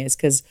serve me, is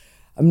because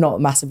I'm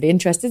not massively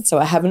interested, so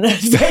I haven't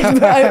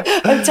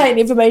obtained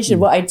information.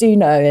 What I do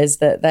know is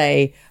that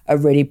they are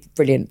really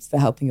brilliant for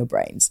helping your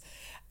brains.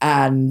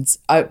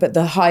 But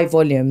the high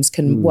volumes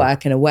can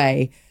work in a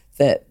way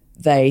that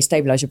they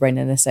stabilize your brain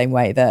in the same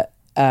way that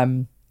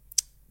the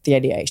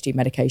ADHD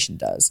medication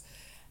does.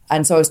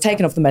 And so I was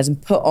taken off the meds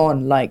and put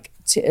on like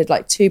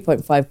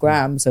 2.5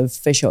 grams of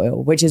fish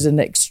oil, which is an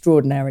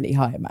extraordinarily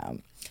high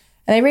amount.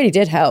 And they really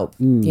did help,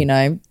 you know.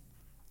 And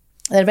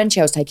then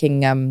eventually I was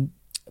taking,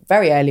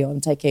 very early on,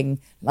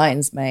 taking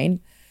lion's mane,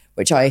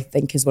 which I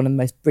think is one of the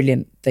most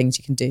brilliant things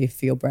you can do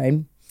for your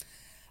brain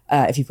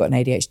if you've got an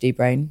ADHD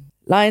brain.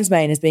 Lion's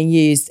mane is being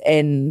used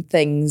in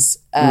things,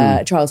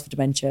 trials for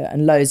dementia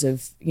and loads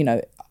of, you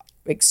know,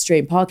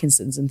 extreme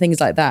Parkinson's and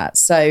things like that.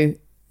 So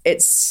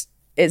it's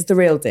the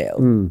real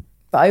deal.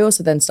 But I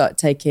also then started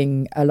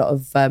taking a lot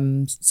of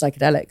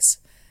psychedelics,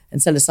 and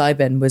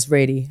psilocybin was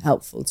really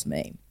helpful to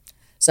me.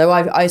 So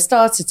I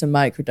started to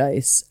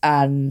microdose,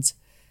 and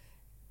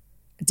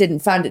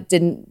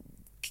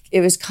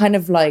it was kind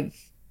of like,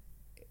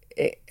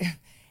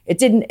 it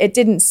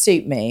didn't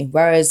suit me.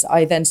 Whereas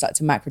I then started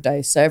to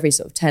macrodose. So every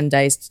sort of 10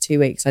 days to 2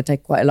 weeks, I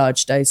take quite a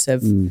large dose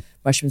of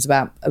mushrooms,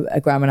 about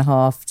a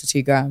 1.5 to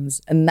 2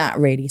 grams. And that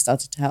really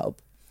started to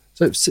help.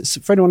 So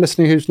for anyone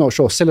listening who's not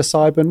sure,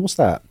 psilocybin, what's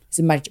that? It's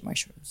in magic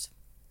mushrooms.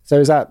 So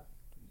is that,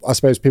 I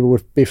suppose people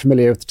would be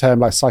familiar with the term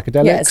like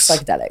psychedelics? Yeah, it's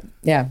psychedelic.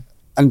 Yeah.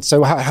 And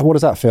so what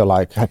does that feel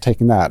like,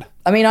 taking that?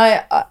 I mean,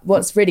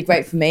 what's really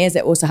great for me is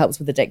it also helps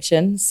with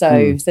addiction.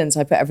 So since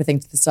I put everything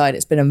to the side,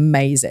 it's been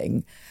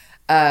amazing.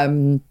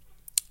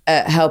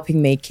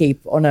 Helping me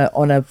keep on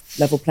a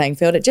level playing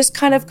field. It just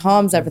kind of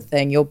calms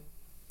everything. Your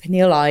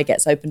pineal eye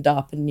gets opened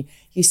up and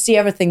you see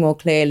everything more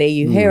clearly.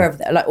 You hear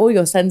everything. Like all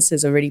your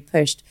senses are really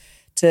pushed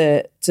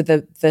to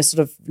the sort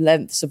of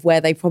lengths of where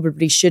they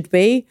probably should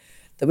be,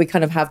 that we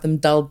kind of have them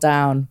dulled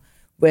down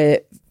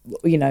with,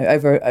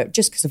 over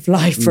just because of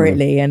life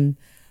really, and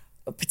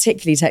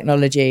particularly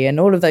technology and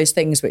all of those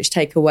things which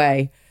take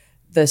away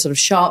the sort of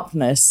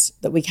sharpness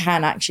that we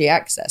can actually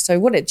access. So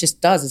what it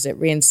just does is it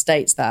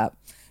reinstates that.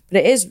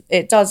 But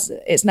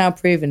it's now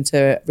proven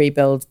to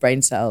rebuild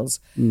brain cells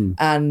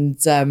and,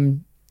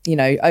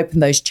 open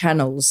those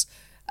channels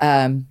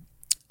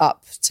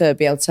up to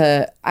be able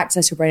to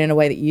access your brain in a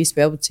way that you used to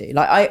be able to.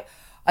 Like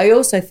I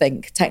also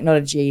think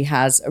technology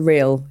has a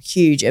real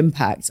huge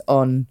impact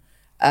on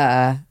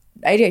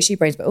ADHD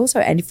brains, but also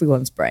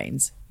everyone's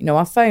brains.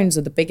 Our phones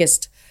are the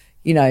biggest,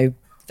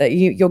 that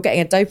you're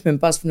getting a dopamine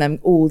buzz from them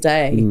all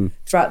day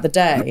throughout the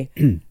day.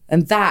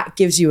 And that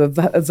gives you a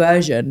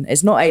version.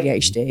 It's not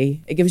ADHD.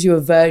 It gives you a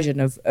version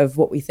of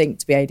what we think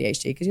to be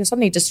ADHD, because you're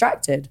suddenly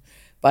distracted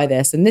by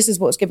this. And this is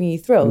what's giving you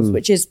thrills,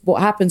 which is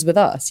what happens with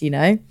us,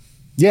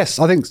 Yes,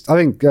 I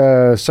think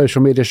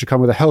social media should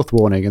come with a health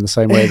warning in the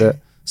same way that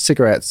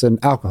cigarettes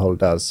and alcohol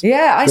does.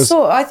 Yeah,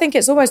 I think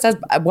it's almost as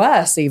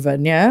worse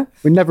even, yeah.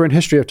 Never in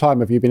history of time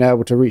have you been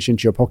able to reach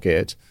into your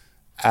pocket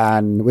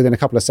and within a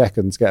couple of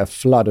seconds get a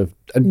flood of,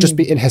 and just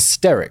be in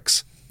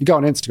hysterics. You go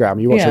on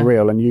Instagram, you watch a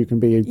reel, and you can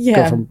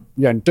go from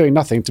doing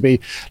nothing to be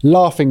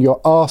laughing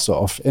your arse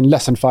off in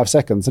less than 5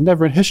 seconds. And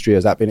never in history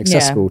has that been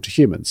accessible to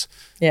humans.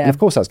 Yeah. And of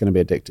course that's going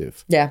to be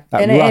addictive. Yeah.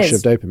 That rush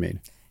of dopamine.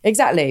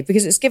 Exactly,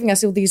 because it's giving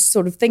us all these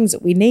sort of things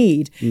that we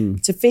need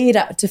to feed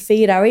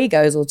our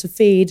egos, or to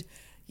feed,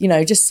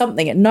 just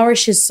something. It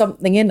nourishes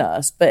something in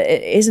us, but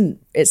it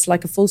isn't. It's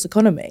like a false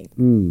economy.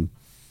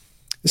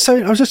 So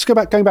I was just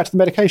going back to the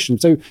medication.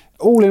 So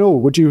all in all,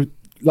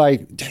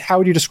 how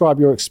would you describe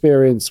your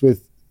experience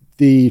with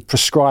the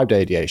prescribed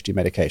ADHD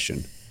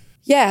medication?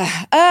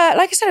 Yeah,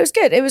 like I said, it was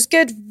good. It was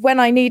good when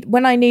I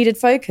needed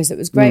focus. It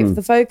was great for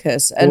the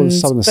focus. And what were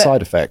some of the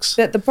side effects?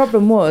 But the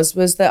problem was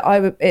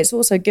that it's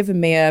also given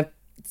me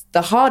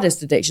the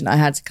hardest addiction I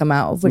had to come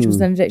out of, which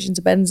was an addiction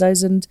to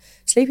benzos and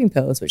sleeping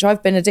pills, which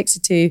I've been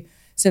addicted to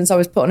since I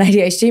was put on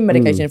ADHD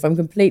medication, if I'm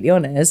completely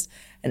honest.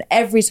 And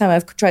every time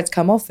I've tried to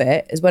come off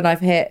it is when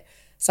I've hit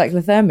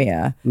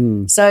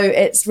cyclothermia. So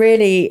it's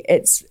really,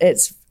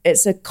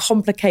 it's a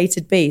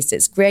complicated beast.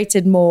 It's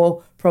created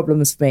more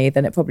problems for me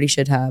than it probably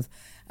should have.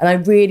 And I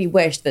really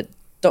wish that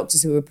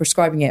doctors who were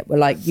prescribing it were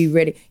like,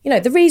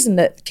 the reason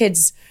that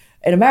kids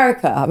in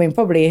America, I mean,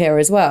 probably here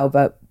as well,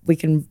 but we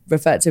can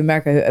refer to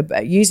America, who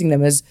are using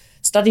them as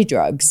study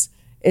drugs,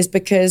 is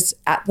because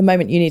at the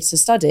moment you need to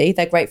study,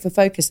 they're great for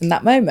focus in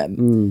that moment.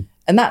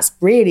 And that's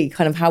really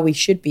kind of how we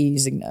should be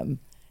using them.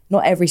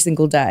 Not every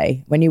single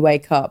day when you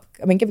wake up.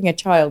 I mean, giving a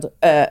child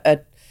a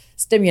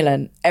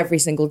stimulant every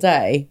single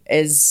day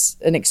is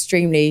an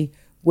extremely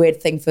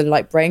weird thing for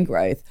like brain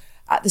growth.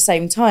 At the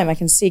same time, I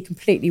can see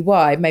completely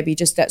why maybe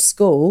just at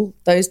school,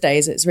 those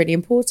days it's really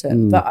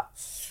important. But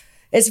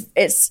it's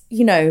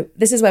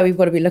this is where we've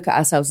got to look at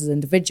ourselves as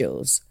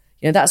individuals.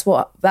 That's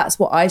what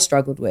I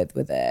struggled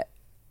with it.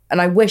 And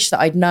I wish that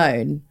I'd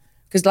known,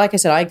 because like I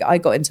said, I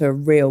got into a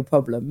real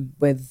problem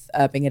with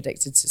being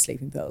addicted to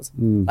sleeping pills,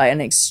 like an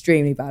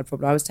extremely bad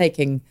problem. I was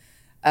taking,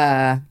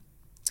 at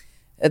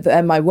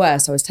my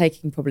worst, I was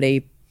taking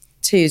probably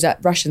 2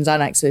 Russian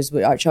Xanaxes,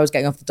 which I was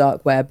getting off the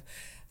dark web,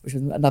 which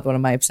was another one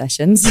of my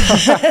obsessions,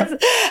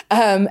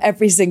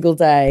 every single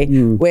day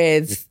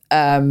with 2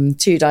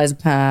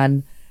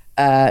 diazepam,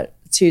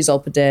 2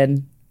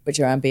 Zolpidem,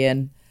 which are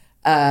Ambien,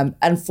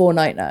 and 4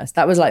 night nurse.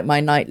 That was like my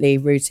nightly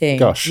routine.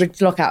 Gosh. To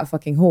lock out a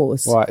fucking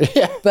horse. Right.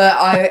 Yeah. But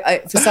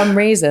I for some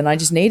reason, I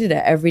just needed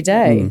it every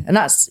day. And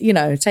that's,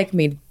 taken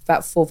me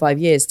about 4 or 5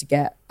 years to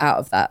get out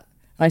of that.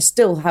 And I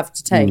still have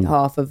to take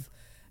half of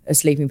a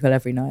sleeping pill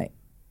every night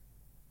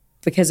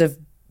because of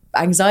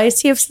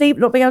anxiety of sleep,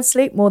 not being able to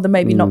sleep, more than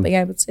maybe not being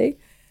able to.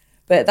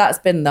 But that's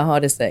been the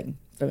hardest thing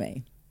for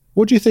me.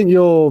 What do you think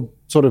your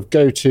sort of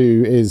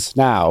go-to is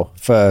now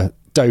for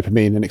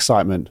dopamine and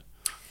excitement?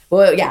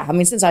 Well, yeah, I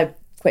mean, since I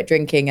quit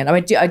drinking, and I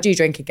do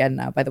drink again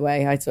now, by the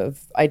way.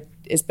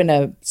 It's been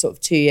a sort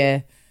of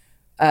 2-year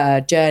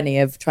journey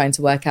of trying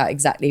to work out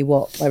exactly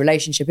what my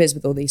relationship is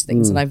with all these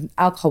things. And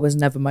alcohol was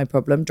never my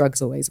problem.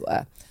 Drugs always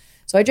were.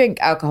 So I drink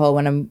alcohol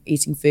when I'm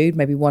eating food,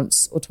 maybe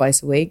once or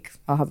twice a week.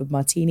 I'll have a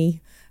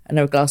martini and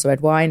a glass of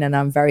red wine, and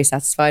I'm very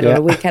satisfied. On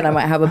a weekend, I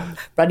might have a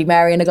Bloody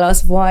Mary and a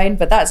glass of wine,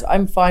 but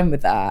I'm fine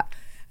with that.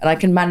 And I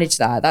can manage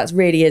that. That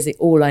really is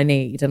all I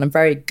need. And I'm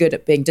very good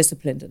at being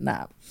disciplined in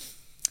that.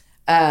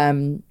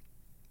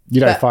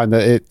 You don't find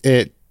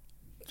that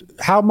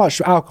how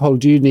much alcohol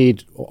do you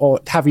need,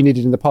 or have you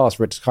needed in the past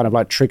for it to kind of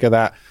like trigger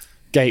that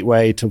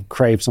gateway to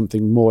crave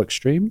something more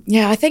extreme?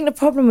 Yeah, I think the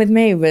problem with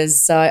me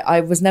was I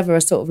was never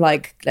a sort of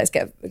like, let's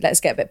get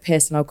a bit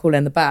pissed and I'll call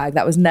in the bag.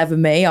 That was never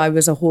me. I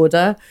was a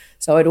hoarder.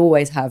 So I'd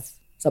always have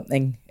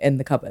something in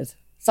the cupboard,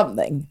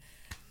 something.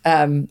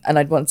 And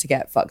I'd want to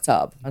get fucked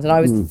up. And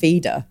I was the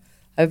feeder.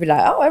 I'd be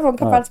like, oh, everyone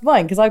come round to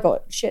mine because I've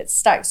got shit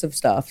stacks of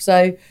stuff.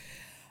 So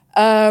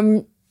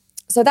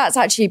that's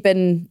actually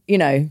been,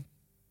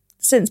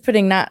 since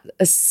putting that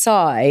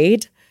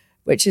aside,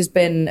 which has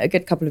been a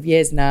good couple of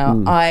years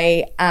now,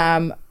 I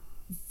am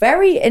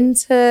very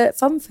into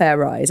funfair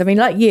rides. I mean,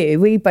 like you,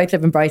 we both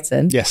live in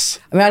Brighton. Yes.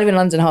 I mean, I live in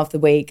London half the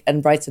week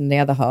and Brighton the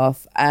other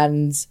half.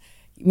 And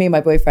me and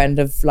my boyfriend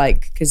have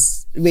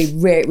because we're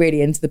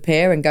really into the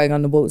pier and going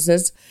on the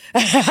waltzers.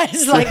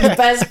 It's like the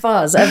best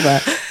buzz ever.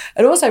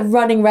 And also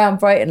running around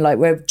Brighton, like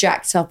we're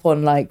jacked up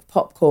on like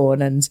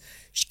popcorn and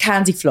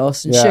candy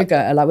floss and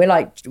sugar.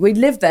 Like we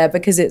live there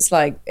because it's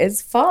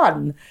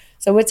fun.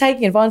 So we're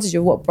taking advantage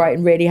of what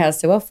Brighton really has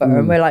to offer.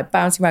 And we're like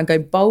bouncing around,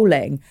 going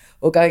bowling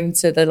or going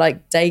to the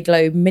like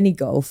Dayglow mini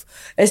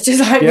golf. It's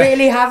just like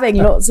really having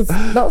lots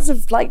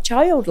of like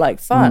childlike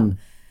fun.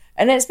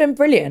 And it's been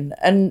brilliant.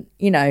 And,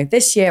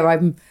 this year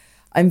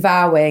I'm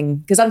vowing,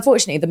 because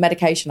unfortunately the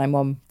medication I'm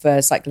on for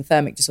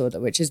cyclothermic disorder,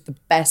 which is the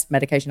best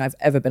medication I've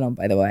ever been on,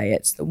 by the way,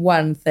 it's the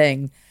one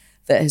thing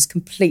that has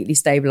completely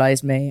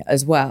stabilized me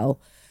as well,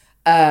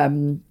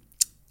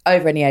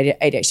 over any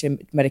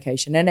ADHD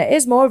medication. And it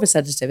is more of a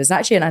sedative. It's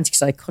actually an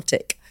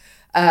antipsychotic,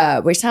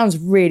 which sounds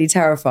really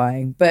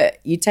terrifying, but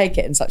you take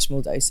it in such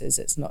small doses.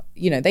 It's not,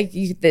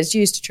 it's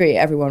used to treat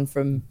everyone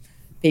from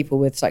people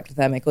with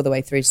cyclothermic all the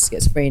way through to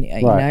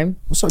schizophrenia, right.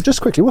 So just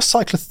quickly, what's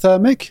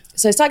cyclothermic?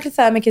 So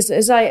cyclothermic is,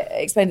 as I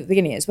explained at the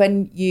beginning, it's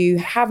when you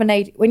have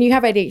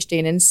ADHD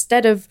and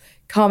instead of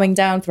calming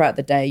down throughout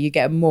the day, you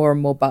get more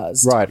and more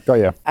buzzed. Right, got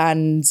you.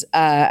 And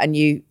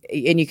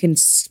you can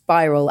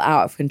spiral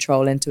out of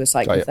control into a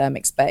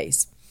cyclothermic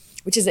space,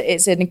 which is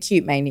it's an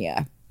acute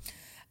mania.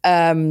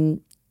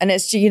 And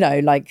it's,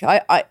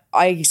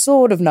 I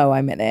sort of know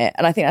I'm in it.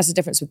 And I think that's the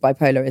difference with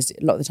bipolar is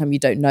a lot of the time you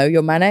don't know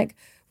you're manic.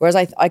 Whereas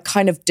I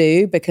kind of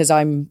do because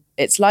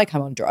it's like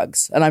I'm on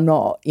drugs and I'm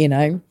not,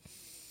 and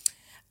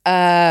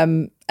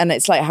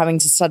it's like having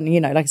to suddenly,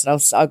 like I said,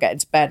 I'll get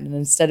into bed and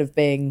instead of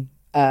being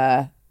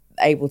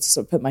able to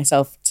sort of put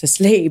myself to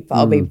sleep,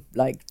 I'll be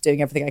like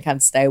doing everything I can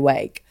to stay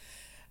awake,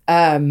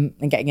 and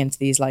getting into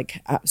these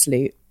like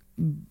absolute,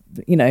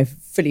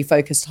 fully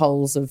focused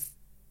holes of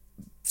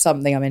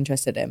something I'm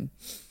interested in.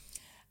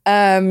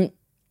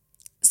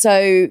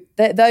 So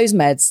those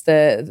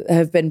meds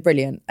have been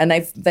brilliant, and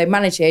they've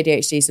managed the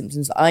ADHD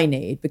symptoms that I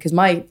need because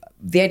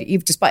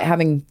despite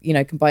having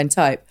combined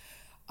type,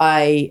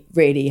 I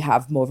really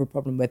have more of a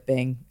problem with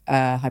being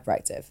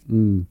hyperactive.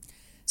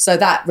 So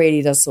that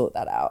really does sort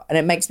that out, and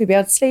it makes me be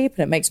able to sleep,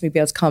 and it makes me be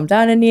able to calm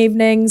down in the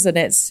evenings, and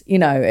it's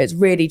it's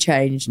really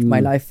changed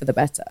my life for the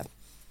better.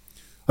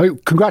 Oh,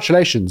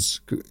 congratulations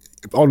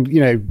on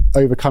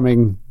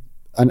overcoming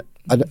an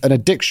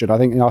addiction. I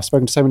think I've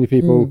spoken to so many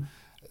people.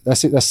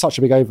 There's such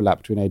a big overlap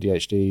between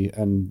ADHD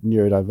and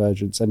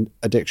neurodivergence and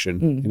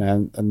addiction,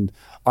 and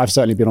I've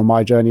certainly been on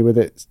my journey with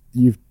it.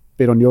 You've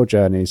been on your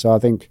journey. So I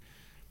think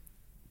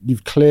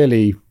you've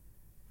clearly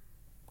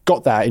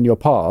got that in your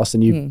past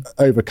and you've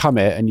overcome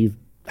it and you've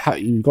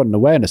got an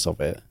awareness of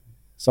it.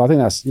 So I think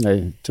that's,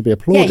 to be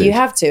applauded. Yeah, you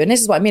have to. And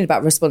this is what I mean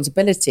about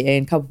responsibility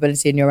and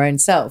culpability in your own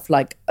self.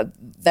 Like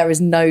there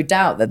is no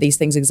doubt that these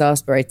things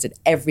exasperated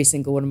every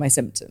single one of my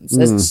symptoms.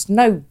 There's just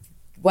no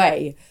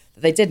way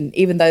they didn't,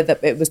 even though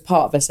that it was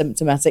part of a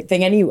symptomatic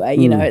thing anyway.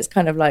 It's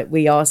kind of like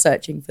we are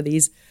searching for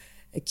these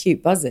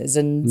acute buzzes,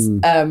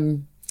 and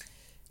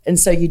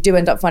so you do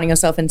end up finding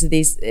yourself into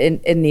these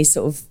in these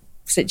sort of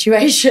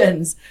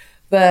situations.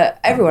 But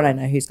everyone I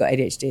know who's got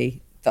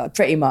ADHD,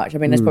 pretty much, I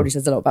mean, this probably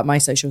says a lot about my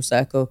social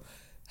circle,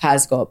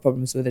 has got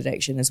problems with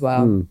addiction as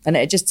well, and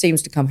it just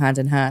seems to come hand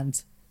in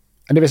hand.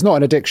 And if it's not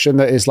an addiction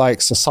that is like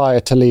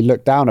societally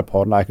looked down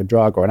upon, like a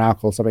drug or an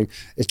alcohol or something,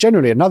 it's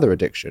generally another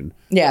addiction.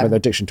 Yeah. Whether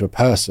addiction to a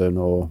person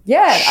or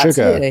sugar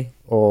absolutely.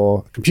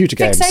 Or computer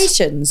games.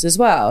 Fixations as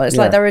well. It's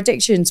like there are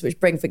addictions which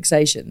bring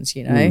fixations,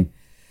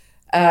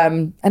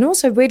 And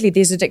also weirdly,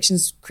 these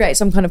addictions create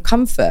some kind of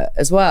comfort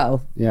as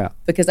well. Yeah.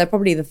 Because they're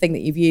probably the thing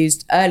that you've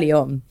used early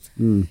on.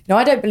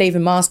 I don't believe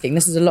in masking.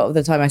 This is a lot of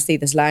the time I see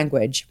this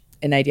language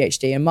in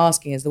ADHD, and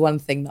masking is the one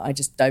thing that I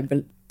just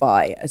don't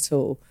buy at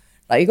all.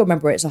 Like you've got to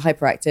remember, it's a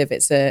hyperactive,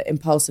 it's an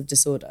impulsive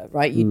disorder,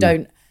 right? You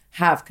don't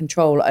have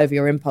control over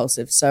your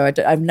impulsive. So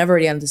I've never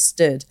really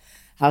understood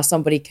how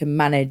somebody can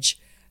manage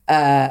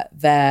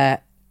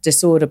their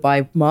disorder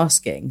by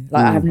masking.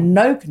 Like I have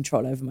no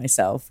control over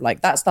myself.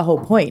 Like that's the whole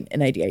point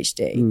in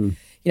ADHD.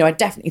 I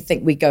definitely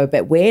think we go a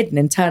bit weird and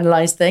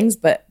internalize things,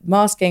 but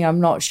masking, I'm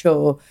not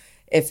sure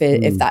if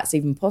that's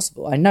even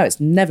possible. I know it's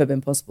never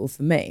been possible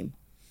for me.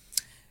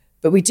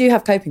 But we do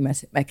have coping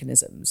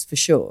mechanisms, for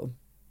sure.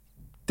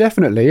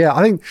 Definitely, yeah.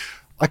 I think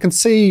I can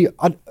see,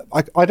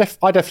 I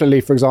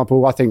definitely, for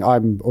example, I think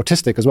I'm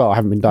autistic as well. I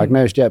haven't been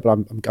diagnosed yet, but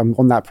I'm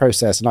on that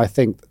process. And I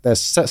think there's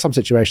some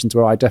situations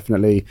where I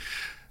definitely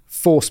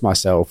force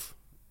myself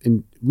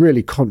in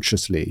really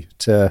consciously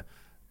to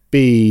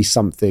be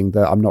something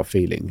that I'm not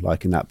feeling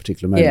like in that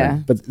particular moment.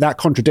 Yeah. But that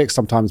contradicts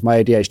sometimes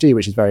my ADHD,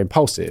 which is very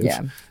impulsive.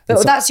 Yeah.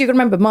 But that's, you can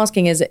remember,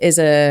 masking is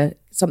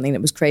something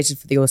that was created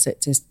for the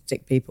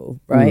autistic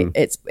people, right?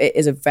 It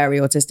is a very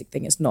autistic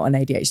thing. It's not an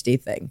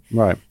ADHD thing.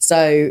 Right.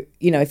 So,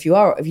 if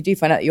you do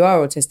find out you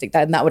are autistic,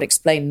 then that would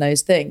explain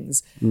those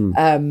things.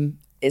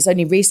 It's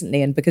only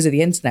recently, and because of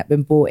the internet,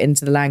 been brought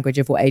into the language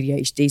of what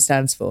ADHD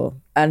stands for.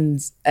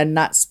 And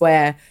that's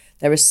where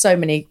there are so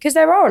many, because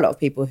there are a lot of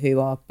people who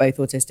are both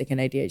autistic and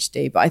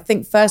ADHD, but I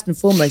think first and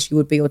foremost, you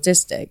would be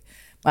autistic.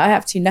 I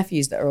have 2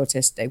 nephews that are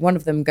autistic. One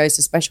of them goes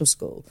to special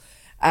school,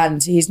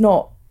 and he's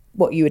not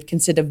what you would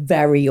consider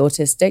very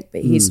autistic,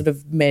 but he's sort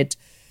of mid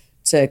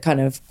to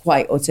kind of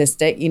quite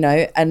autistic,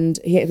 and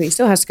he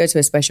still has to go to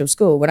a special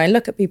school. When I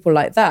look at people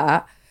like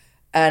that,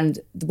 and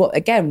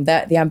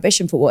the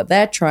ambition for what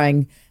they're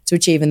trying to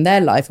achieve in their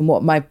life, and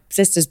what my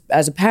sister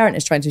as a parent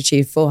is trying to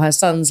achieve for her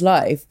son's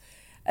life,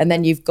 and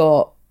then you've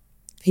got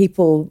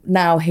people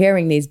now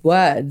hearing these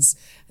words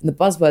and the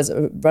buzzwords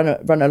that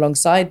run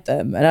alongside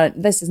them.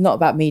 And this is not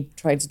about me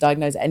trying to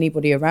diagnose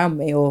anybody around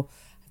me or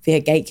be a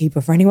gatekeeper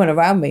for anyone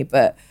around me,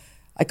 but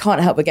I can't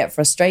help but get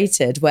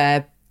frustrated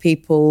where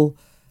people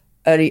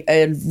are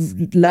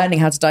learning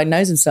how to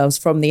diagnose themselves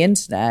from the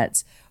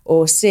internet,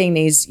 or seeing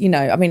these,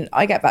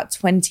 I get about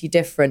 20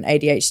 different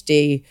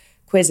ADHD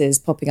quizzes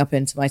popping up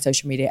into my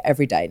social media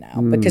every day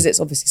now, because it's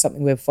obviously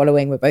something we're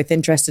following, we're both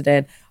interested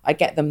in. I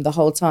get them the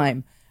whole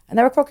time. And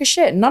they're a crock of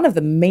shit. None of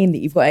them mean that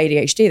you've got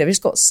ADHD. They've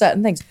just got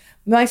certain things.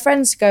 My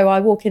friends go, I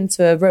walk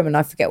into a room and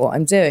I forget what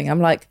I'm doing. I'm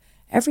like,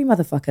 every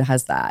motherfucker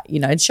has that,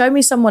 and show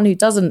me someone who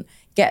doesn't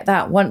get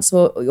that once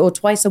or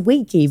twice a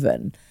week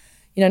even,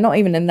 not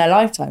even in their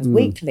lifetimes,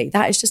 weekly.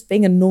 That is just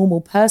being a normal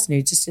person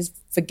who just is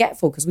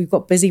forgetful because we've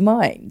got busy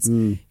minds.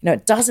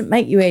 It doesn't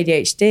make you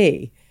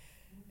ADHD.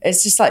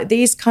 It's just like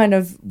these kind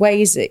of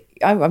ways.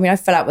 I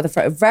fell out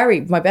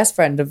with my best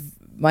friend of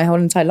my whole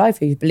entire life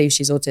who believes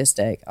she's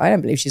autistic. I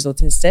don't believe she's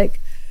autistic,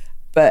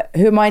 but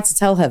who am I to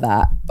tell her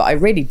that? But I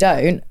really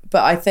don't.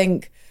 But I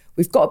think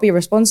we've got to be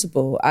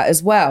responsible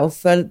as well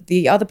for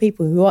the other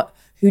people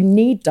who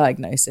need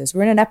diagnosis.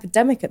 We're in an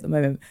epidemic at the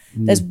moment.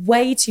 There's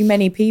way too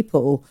many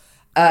people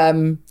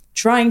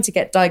trying to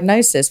get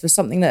diagnosis for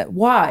something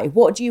why?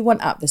 What do you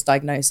want out of this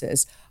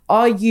diagnosis?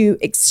 Are you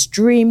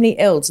extremely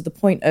ill to the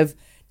point of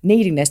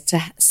needing this to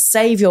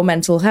save your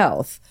mental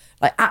health?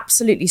 Like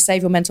absolutely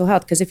save your mental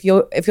health. Because if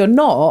you're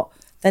not,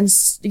 then,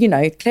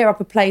 clear up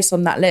a place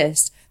on that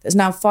list that's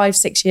now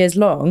 5-6 years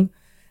long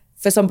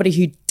for somebody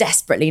who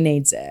desperately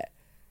needs it.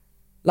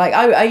 Like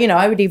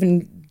I would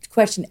even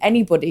question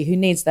anybody who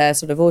needs their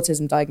sort of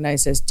autism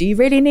diagnosis. Do you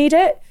really need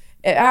it?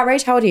 At our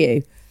age, how old are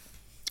you?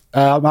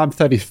 I'm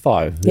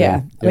 35.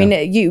 Yeah. I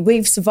mean,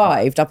 we've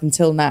survived up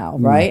until now,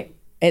 right?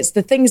 It's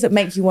the things that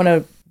make you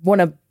want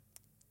to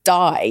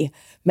die,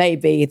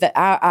 maybe, that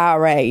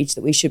our age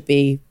that we should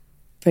be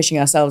pushing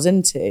ourselves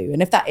into.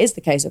 And if that is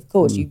the case, of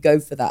course, you go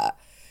for that.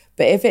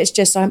 But if it's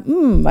just, I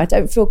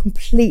don't feel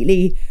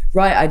completely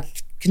right, I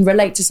can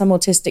relate to some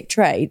autistic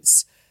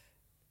traits,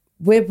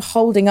 we're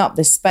holding up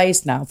this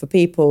space now for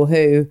people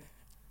who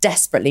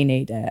desperately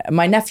need it. And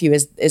my nephew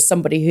is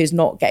somebody who's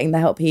not getting the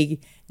help he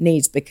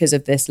needs because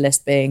of this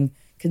list being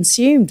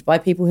consumed by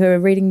people who are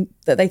reading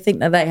that they think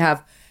that they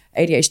have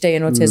ADHD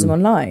and autism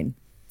online.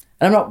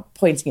 And I'm not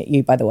pointing at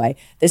you, by the way.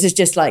 This is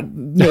just like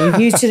me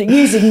using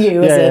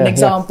you as an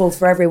example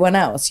for everyone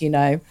else,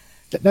 No,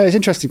 it's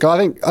interesting. I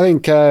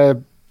think, I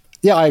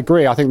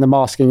agree. I think the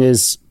masking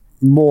is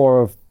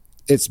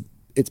it's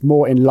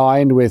more in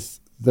line with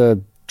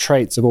the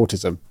traits of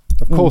autism.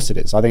 Of course it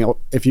is. I think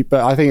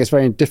but I think it's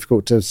very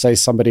difficult to say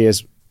somebody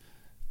is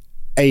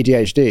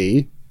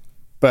ADHD,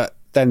 but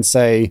then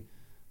say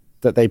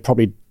that they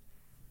probably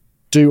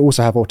do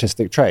also have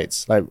autistic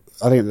traits. Like,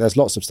 I think there's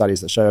lots of studies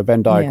that show a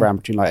Venn diagram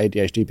between like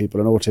ADHD people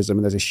and autism,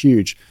 and there's a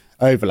huge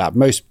overlap.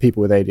 Most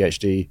people with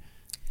ADHD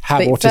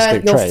have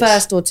autistic traits. You're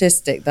first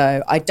autistic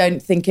though. I don't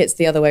think it's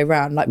the other way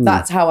around. Like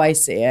that's how I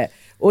see it.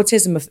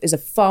 Autism is a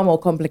far more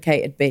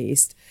complicated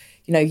beast.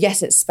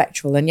 Yes, it's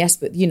spectral, and yes,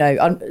 but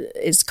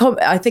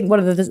I think one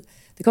of the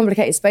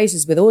complicated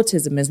spaces with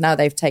autism is now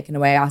they've taken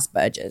away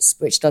Asperger's,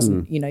 which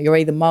doesn't, you're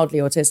either mildly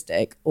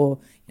autistic or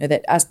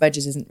that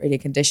Asperger's isn't really a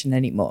condition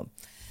anymore.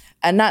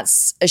 And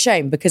that's a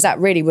shame, because that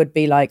really would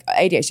be like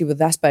ADHD with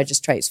Asperger's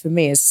traits for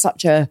me is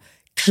such a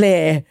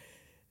clear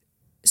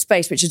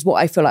space, which is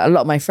what I feel like a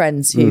lot of my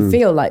friends who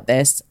feel like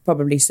this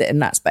probably sit in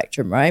that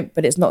spectrum, right?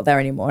 But it's not there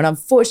anymore. And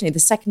unfortunately, the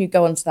second you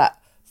go onto that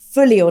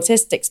fully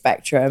autistic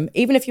spectrum,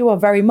 even if you are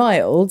very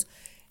mild,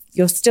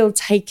 you're still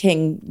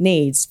taking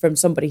needs from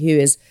somebody who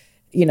is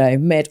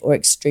mid or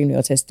extremely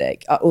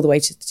autistic, all the way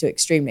to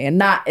extremely. And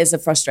that is a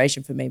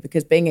frustration for me,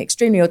 because being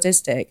extremely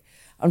autistic,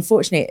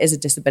 unfortunately, it is a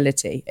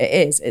disability.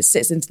 It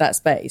sits into that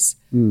space.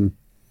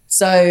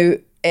 So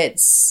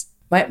it's,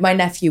 my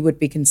nephew would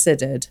be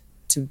considered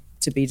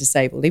to be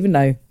disabled, even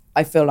though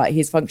I feel like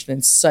he's functioning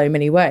in so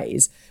many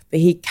ways, but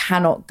he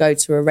cannot go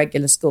to a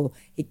regular school.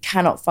 He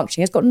cannot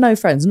function. He's got no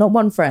friends, not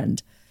one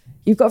friend.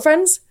 You've got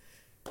friends?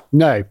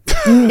 No.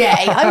 Yeah,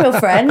 I'm your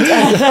friend.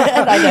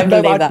 I don't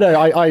believe that. No,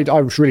 I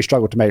really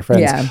struggle to make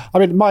friends. Yeah. I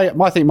mean,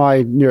 I think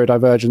my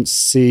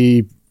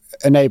neurodivergency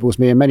enables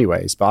me in many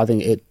ways, but I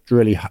think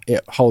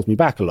it holds me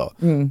back a lot.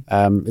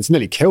 It's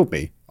nearly killed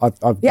me. I've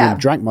really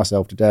drank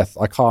myself to death.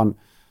 I can't.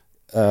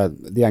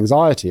 The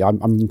anxiety, I'm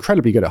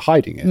incredibly good at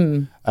hiding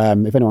it.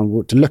 If anyone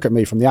were to look at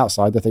me from the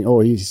outside, they think,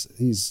 oh,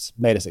 he's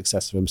made a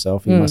success of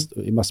himself.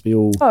 He must be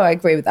all... Oh, I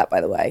agree with that,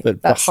 by the way.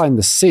 But behind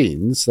the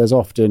scenes, there's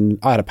often...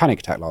 I had a panic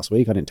attack last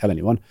week. I didn't tell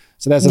anyone.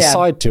 So there's a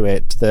side to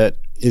it that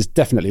is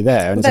definitely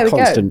there, and it's a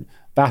constant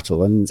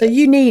battle. And so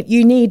you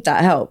need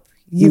that help.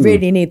 You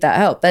really need that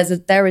help.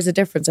 There is a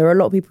difference. There are a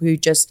lot of people who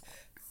just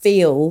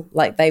feel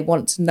like they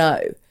want to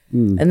know.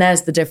 And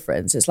there's the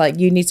difference. It's like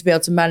you need to be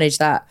able to manage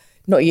that.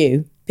 Not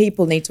you.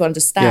 People need to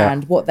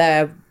understand what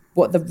the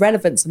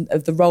relevance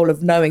of the role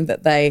of knowing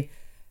that they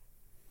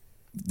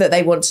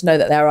want to know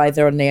that they're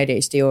either on the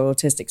ADHD or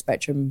autistic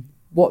spectrum,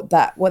 what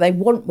they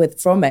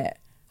want from it,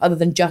 other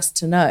than just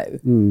to know.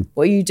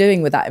 What are you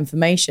doing with that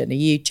information? Are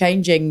you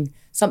changing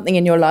something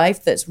in your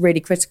life that's really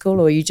critical,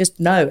 or are you just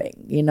knowing,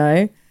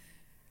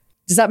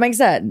 Does that make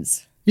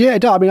sense? Yeah,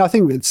 I mean, I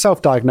think with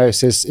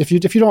self-diagnosis, if you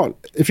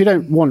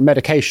don't want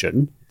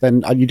medication,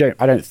 then I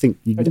don't think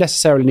you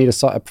necessarily need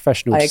a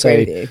professional to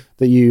say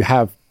that you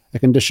have a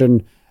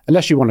condition.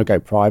 Unless you want to go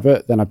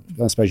private, then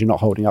I suppose you're not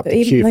holding up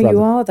the queue. Even though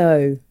you are,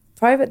 though,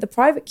 the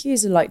private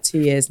queues are like 2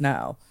 years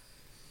now.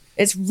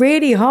 It's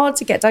really hard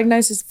to get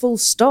diagnosis, full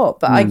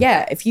stop. But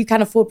if you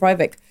can afford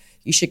private,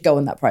 you should go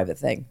on that private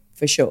thing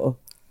for sure.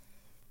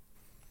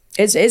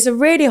 It's a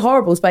really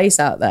horrible space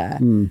out there.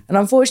 And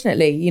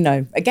unfortunately,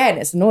 again,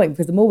 it's annoying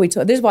because the more we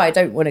talk, this is why I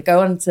don't want to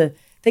go on to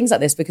things like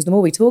this, because the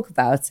more we talk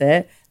about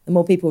it, the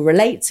more people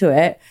relate to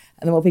it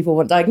and the more people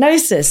want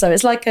diagnosis. So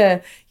it's like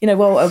at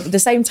the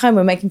same time,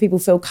 we're making people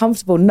feel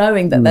comfortable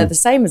knowing that they're the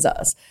same as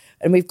us.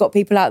 And we've got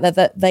people out there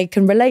that they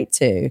can relate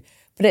to.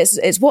 But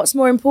it's what's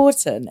more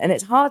important, and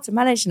it's hard to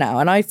manage now.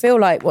 And I feel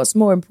like what's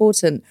more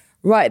important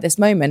right at this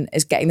moment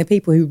is getting the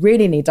people who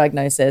really need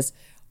diagnosis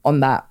on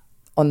that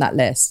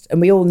list.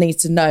 And we all need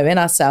to know in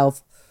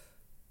ourselves,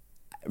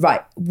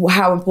 right,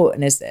 how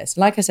important is this?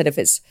 Like I said, if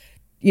it's,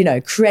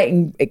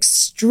 creating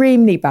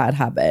extremely bad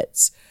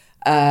habits,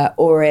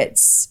 or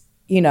it's,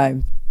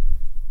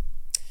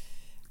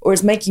 or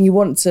it's making you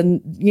want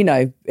to,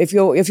 if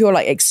you're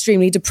like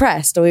extremely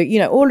depressed, or,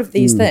 all of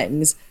these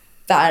things,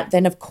 that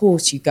then of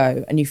course you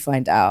go and you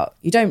find out.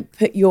 You don't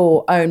put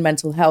your own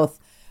mental health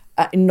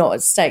not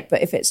at stake,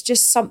 but if it's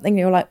just something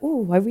you're like,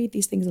 oh, I read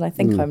these things and I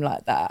think I'm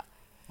like that.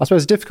 I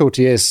suppose the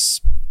difficulty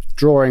is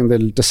drawing the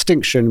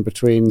distinction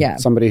between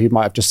somebody who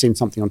might have just seen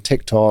something on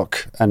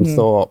TikTok and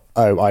thought,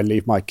 oh, I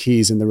leave my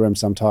keys in the room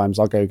sometimes,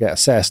 I'll go get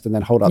assessed and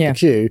then hold up the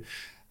queue,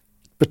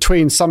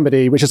 between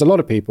somebody, which is a lot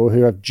of people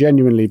who have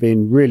genuinely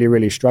been really,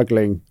 really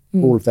struggling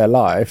all of their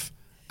life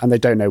and they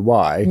don't know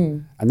why.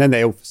 And then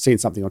they've seen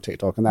something on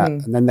TikTok and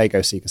and then they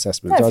go seek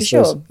assessment. No, so I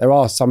suppose there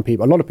are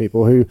a lot of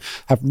people who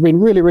have been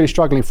really, really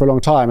struggling for a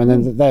long time, and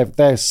then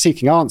they're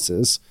seeking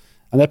answers.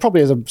 And there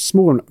probably is a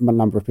small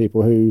number of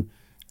people who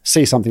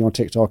see something on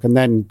TikTok and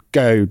then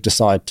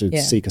decide to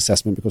seek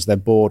assessment because they're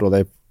bored or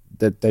they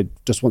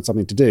just want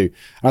something to do.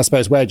 And I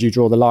suppose, where do you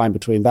draw the line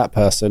between that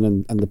person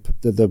and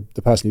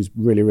the person who's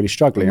really, really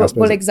struggling?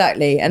 Well,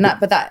 exactly. And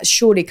that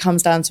surely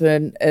comes down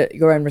to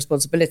your own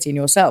responsibility in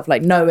yourself,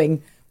 like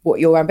knowing what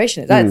your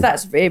ambition is.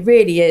 It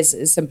really is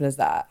as simple as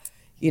that.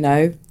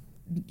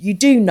 You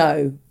do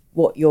know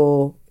what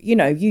you're, you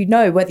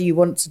know whether you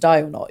want to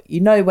die or not.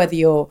 You know whether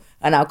you're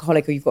an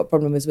alcoholic or you've got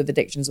problems with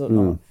addictions or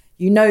not.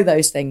 You know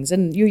those things,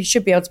 and you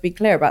should be able to be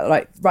clear about,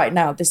 like, right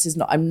now,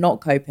 I'm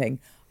not coping.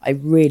 I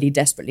really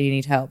desperately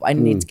need help. I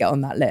need to get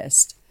on that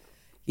list.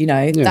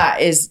 That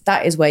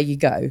is where you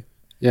go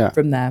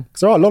from there.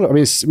 Because there are a lot of,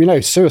 we know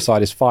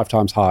suicide is 5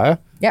 times higher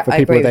for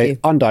people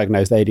with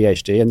undiagnosed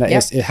ADHD, and that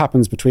it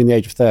happens between the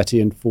age of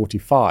 30 and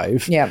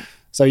 45. Yeah.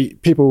 So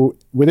people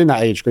within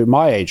that age group,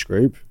 my age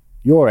group,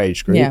 your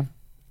age group,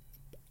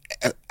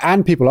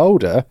 and people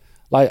older,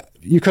 like,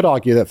 you could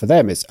argue that for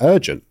them it's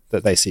urgent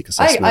that they seek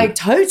assessment. I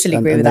totally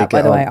agree with that,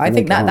 by the way. I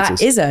think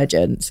that is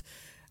urgent.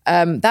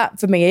 That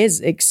for me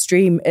is an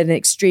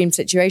extreme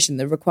situation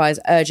that requires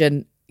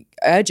urgent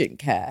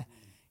care.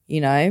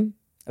 A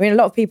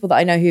lot of people that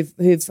I know who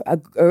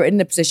are in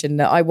the position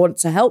that I want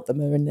to help them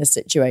are in this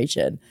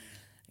situation.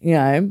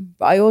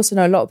 But I also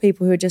know a lot of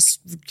people who are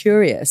just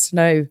curious to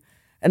know,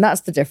 and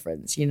that's the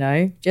difference.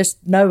 Just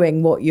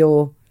knowing what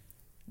your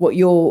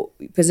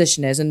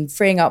position is and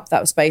freeing up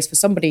that space for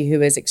somebody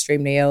who is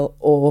extremely ill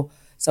or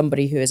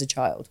somebody who is a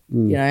child.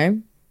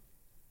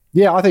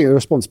 Yeah, I think the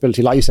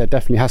responsibility, like you said,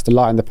 definitely has to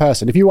lie in the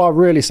person. If you are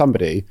really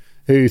somebody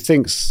who's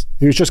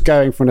just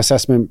going for an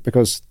assessment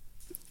because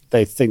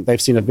they think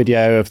they've seen a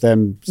video of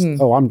them,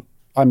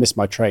 I miss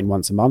my train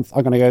once a month,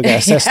 I'm going to go get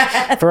assessed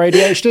for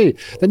ADHD,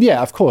 then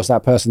yeah, of course,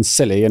 that person's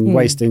silly and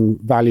wasting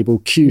valuable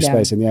queue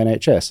space in the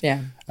NHS. Yeah.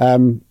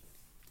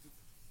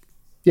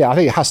 I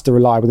think it has to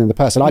rely within the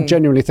person. I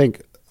genuinely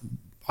think,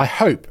 I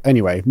hope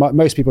anyway,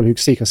 most people who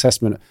seek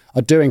assessment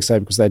are doing so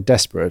because they're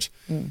desperate,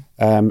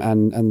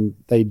 and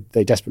they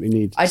desperately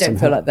need. I don't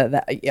feel like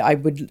that. I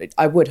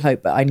would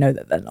hope, but I know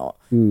that they're not.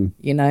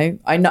 You know,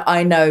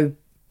 I know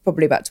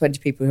probably about 20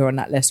 people who are on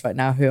that list right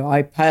now who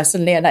I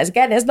personally, and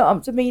it's not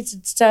up to me to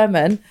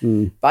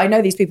determine, but I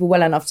know these people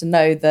well enough to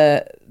know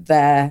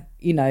their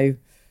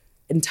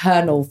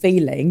internal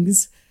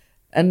feelings,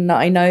 and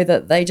I know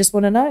that they just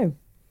want to know.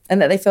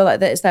 And that they feel like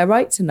that it's their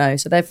right to know.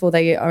 So therefore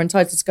they are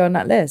entitled to go on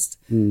that list.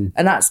 And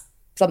that's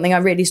something I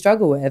really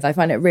struggle with. I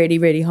find it really,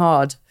 really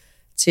hard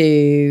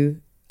to,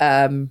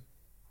 anyway.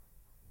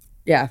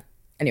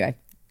 And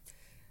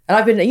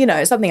I've been,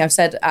 it's something I've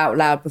said out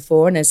loud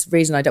before. And it's the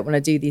reason I don't want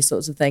to do these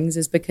sorts of things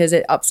is because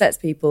it upsets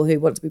people who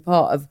want to be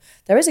part of,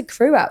 there is a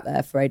crew out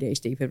there for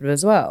ADHD people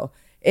as well.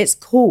 It's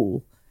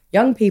cool.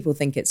 Young people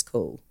think it's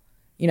cool.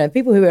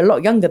 People who are a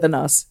lot younger than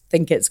us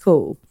think it's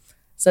cool.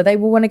 So they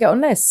will want to get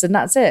on lists, and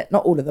that's it.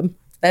 Not all of them.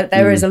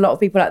 There is a lot of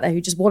people out there who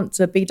just want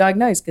to be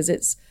diagnosed because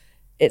it's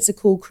a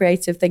cool,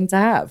 creative thing to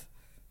have.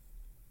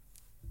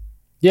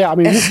 Yeah, I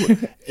mean,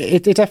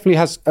 it definitely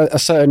has a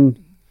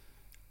certain...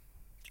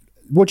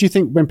 What do you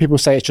think when people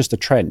say it's just a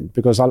trend?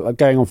 Because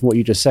going on from what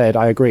you just said,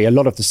 I agree. A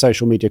lot of the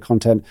social media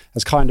content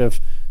has kind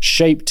of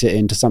shaped it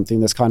into something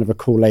that's kind of a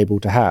cool label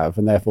to have,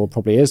 and therefore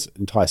probably is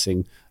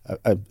enticing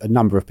a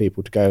number of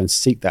people to go and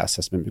seek that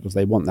assessment because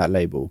they want that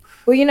label.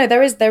 Well,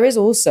 there is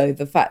also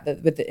the fact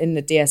that in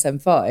the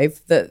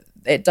DSM-5 that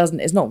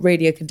it's not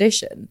really a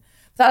condition.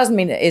 That doesn't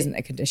mean it isn't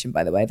a condition,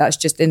 by the way. That's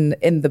just in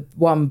the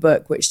one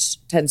book which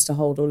tends to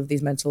hold all of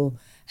these mental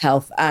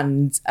health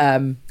and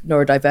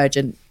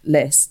neurodivergent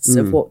lists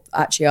of what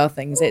actually are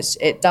things. It's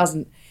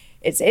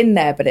in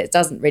there, but it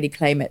doesn't really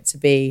claim it to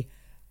be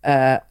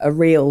a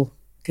real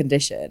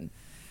condition.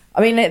 I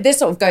mean, this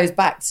sort of goes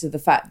back to the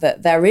fact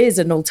that there is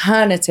an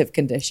alternative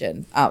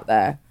condition out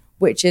there,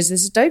 which is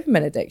this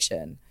dopamine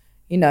addiction,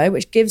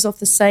 which gives off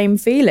the same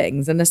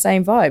feelings and the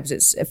same vibes.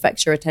 It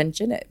affects your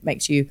attention. It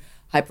makes you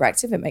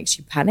hyperactive. It makes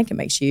you panic. It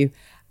makes you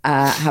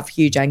have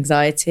huge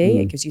anxiety.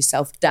 It gives you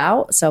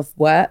self-doubt,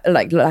 self-worth,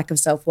 like lack of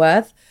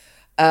self-worth.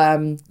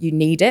 You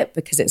need it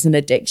because it's an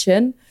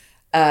addiction.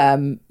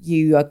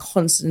 You are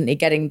constantly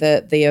getting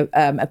the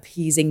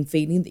appeasing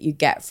feeling that you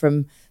get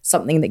from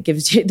something that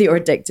you're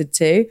addicted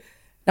to.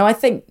 Now, I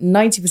think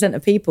 90%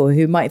 of people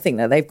who might think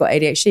that they've got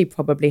ADHD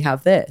probably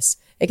have this.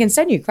 It can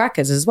send you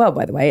crackers as well,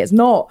 by the way. It's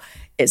not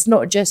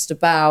just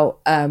about,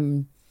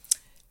 it's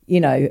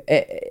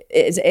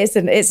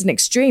an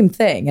extreme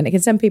thing, and it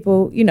can send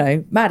people,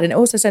 mad. And it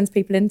also sends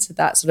people into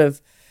that sort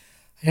of,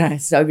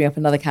 it's opening up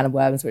another can of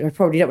worms, which I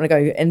probably don't want to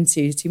go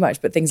into too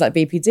much, but things like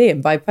BPD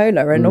and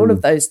bipolar and all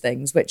of those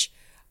things, which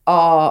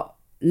are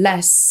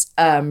less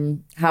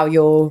how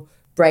your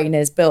brain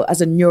is built as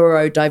a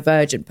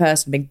neurodivergent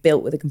person being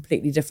built with a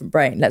completely different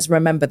brain. Let's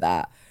remember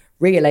that.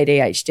 Real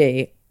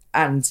ADHD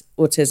and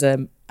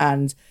autism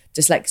and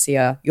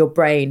dyslexia, your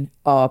brain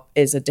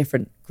is a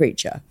different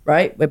creature,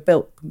 right? We're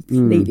built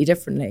completely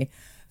differently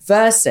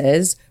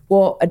versus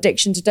what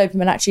addiction to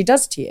dopamine actually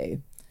does to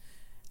you.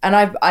 And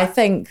I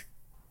think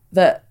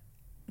that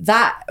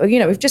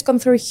we've just gone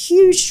through a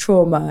huge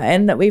trauma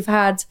in that we've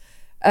had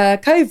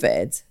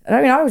COVID. And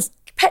I mean, I was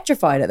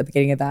petrified at the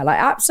beginning of that, like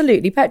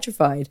absolutely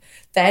petrified.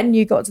 Then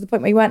you got to the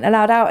point where you weren't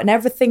allowed out and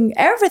everything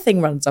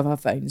runs off our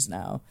phones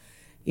now,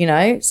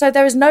 So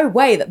there is no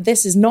way that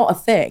this is not a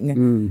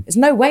thing. There's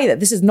no way that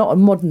this is not a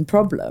modern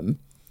problem.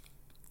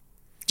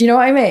 Do you know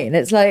what I mean?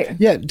 It's like...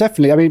 Yeah,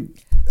 definitely. I mean,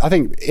 I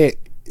think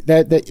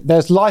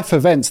there's life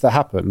events that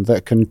happen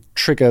that can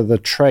trigger the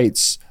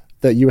traits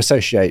that you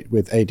associate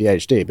with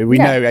ADHD. But we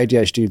know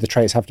ADHD, the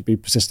traits have to be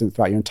persistent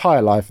throughout your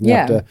entire life, and they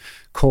have to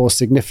cause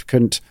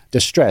significant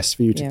distress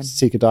for you to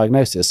seek a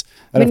diagnosis.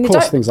 And of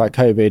course, things like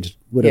COVID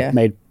would have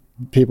made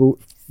people...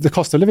 the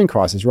cost of living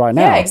crisis right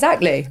now. Yeah,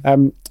 exactly.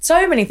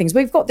 So many things.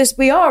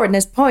 We are in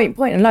this point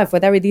in life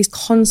where there are these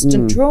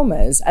constant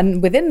traumas.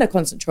 And within the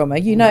constant trauma,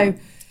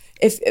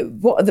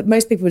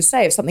 most people would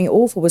say, if something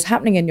awful was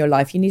happening in your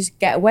life, you need to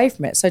get away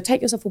from it. So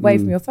take yourself away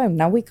from your phone.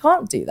 Now, we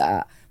can't do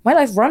that. My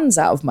life runs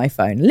out of my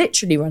phone,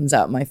 literally runs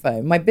out of my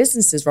phone. My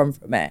businesses run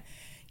from it.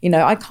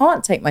 I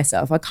can't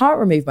I can't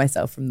remove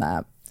myself from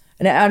that.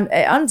 And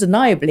it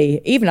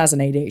undeniably, even as an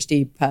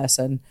ADHD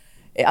person,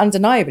 it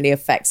undeniably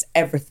affects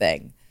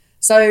everything.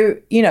 So,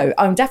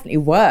 I'm definitely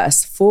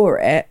worse for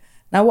it.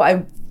 Now, what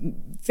I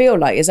feel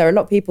like is there are a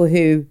lot of people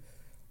who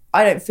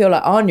I don't feel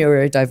like are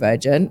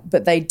neurodivergent,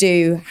 but they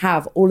do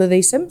have all of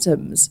these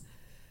symptoms.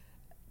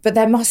 But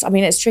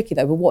it's tricky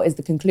though, but what is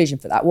the conclusion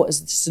for that? What is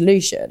the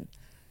solution?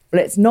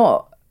 Well, it's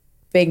not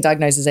being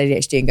diagnosed as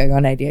ADHD and going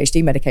on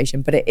ADHD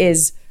medication, but it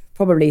is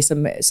probably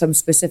some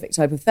specific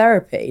type of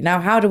therapy.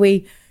 Now, how do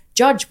we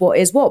judge what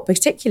is what,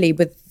 particularly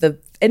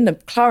in the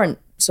current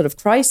sort of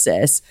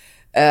crisis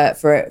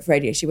for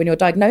ADHD, when your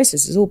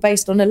diagnosis is all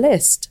based on a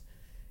list.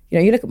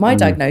 You look at my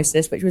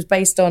diagnosis, which was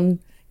based on,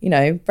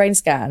 brain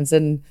scans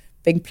and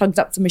being plugged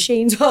up to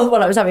machines while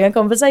I was having a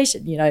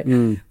conversation,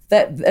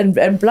 that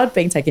and blood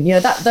being taken,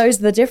 those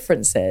are the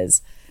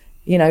differences.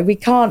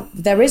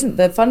 There isn't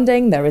the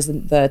funding, there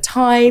isn't the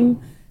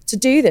time to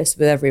do this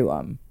with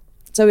everyone.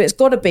 So it's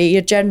got to be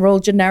a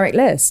generic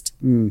list.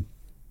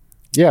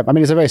 Yeah, I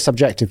mean, it's a very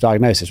subjective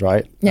diagnosis,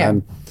 right? Yeah.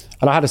 And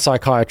I had a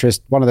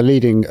psychiatrist, one of the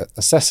leading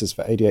assessors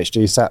for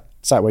ADHD,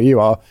 sat where you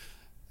are.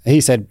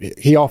 He said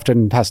he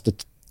often has to,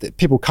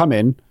 people come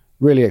in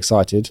really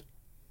excited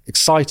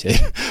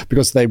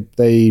because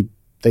they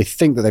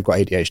think that they've got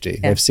ADHD.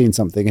 Yeah. They've seen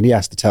something, and he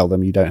has to tell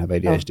them, you don't have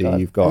ADHD.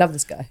 You've got I love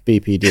this guy.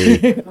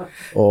 BPD,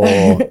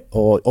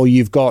 or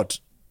you've got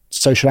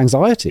social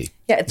anxiety.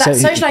 Yeah,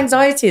 social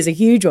anxiety is a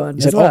huge one.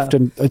 He said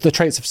often the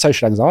traits of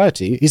social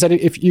anxiety. He said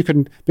if you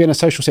can be in a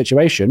social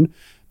situation,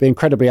 be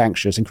incredibly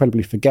anxious,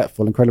 incredibly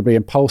forgetful, incredibly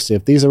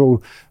impulsive, these are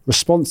all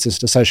responses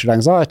to social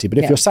anxiety. But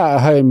if you're sat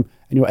at home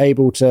and you're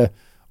able to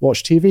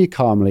watch TV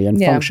calmly and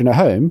function at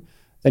home,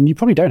 then you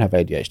probably don't have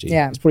ADHD.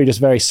 Yeah. It's probably just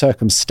very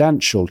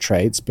circumstantial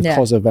traits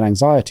because of an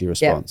anxiety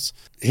response.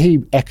 Yeah.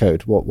 He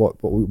echoed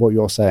what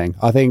you're saying.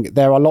 I think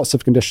there are lots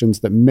of conditions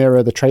that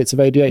mirror the traits of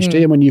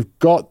ADHD. And when you've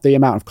got the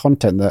amount of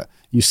content that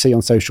you see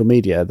on social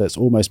media that's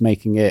almost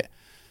making it,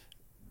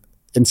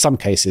 in some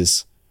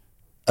cases,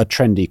 a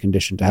trendy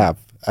condition to have,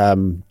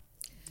 then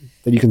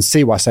you can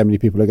see why so many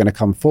people are going to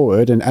come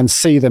forward and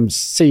see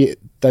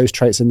those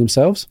traits in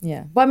themselves.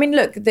 Yeah. Well, I mean,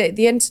 look,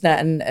 the internet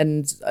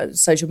and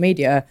social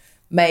media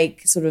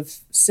make sort of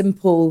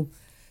simple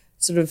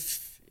sort of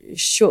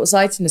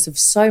short-sightedness of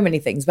so many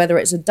things, whether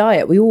it's a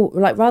diet. We all,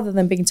 rather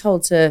than being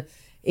told to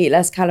eat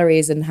less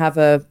calories and have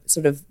a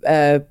sort of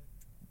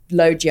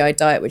low GI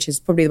diet, which is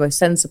probably the most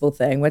sensible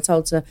thing, we're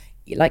told to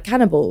eat like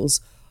cannibals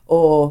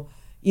or,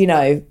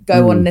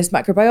 go on this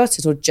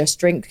macrobiotic or just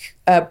drink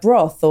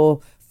broth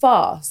or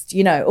fast.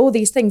 All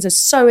these things are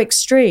so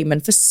extreme.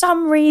 And for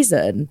some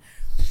reason,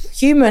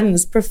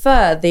 humans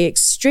prefer the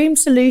extreme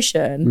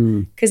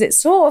solution because it's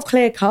sort of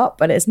clear cut,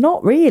 but it's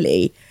not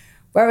really.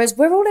 Whereas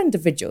we're all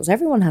individuals.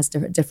 Everyone has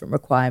different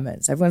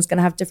requirements. Everyone's going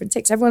to have different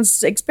tics.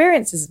 Everyone's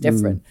experiences are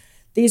different.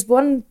 These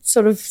one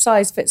sort of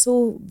size fits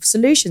all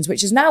solutions,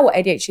 which is now what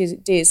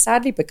ADHD has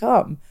sadly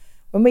become.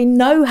 When we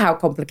know how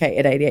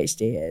complicated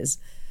ADHD is,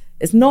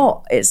 it's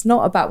not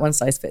about one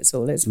size fits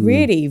all. It's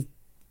really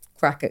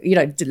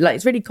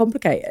it's really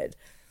complicated.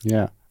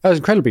 Yeah. That's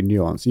incredibly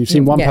nuanced. You've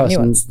seen one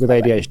person with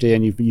ADHD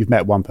and you've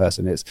met one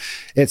person.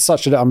 It's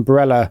such an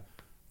umbrella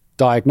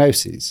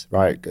diagnosis,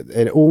 right?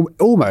 It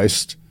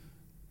almost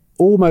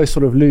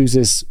sort of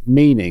loses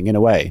meaning in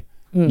a way.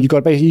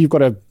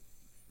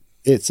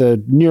 It's a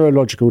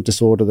neurological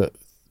disorder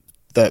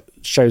that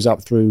shows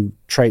up through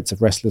traits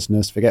of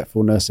restlessness,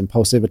 forgetfulness,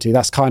 impulsivity.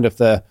 That's kind of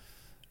the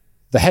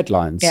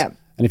headlines. Yeah.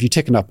 And if you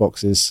tick enough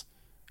boxes,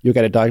 you'll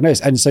get it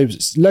diagnosed. And so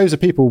loads of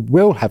people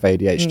will have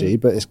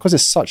ADHD, but it's because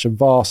it's such a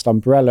vast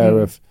umbrella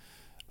of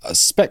a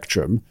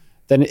spectrum,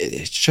 then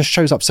it just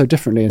shows up so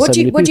differently in so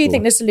many people. What do you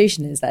think the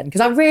solution is then?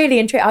 Because I'm really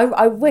intrigued.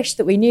 I wish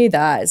that we knew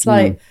that. It's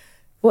like,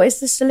 what is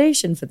the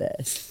solution for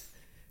this?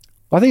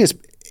 I think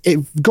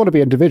it's got to be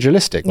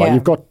individualistic. Like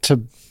you've got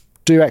to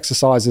do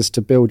exercises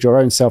to build your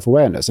own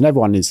self-awareness, and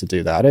everyone needs to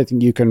do that. I don't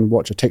think you can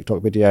watch a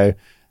TikTok video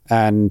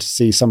and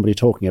see somebody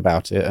talking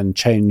about it and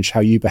change how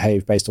you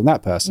behave based on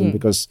that person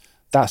because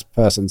that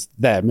person's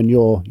them and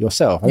you're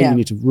yourself. I think you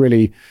need to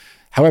really,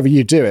 however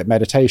you do it,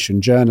 meditation,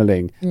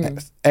 journaling,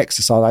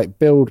 exercise,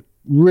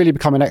 really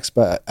become an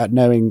expert at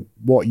knowing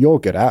what you're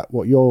good at,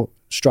 what your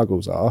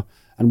struggles are,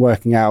 and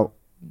working out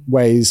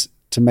ways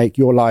to make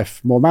your life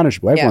more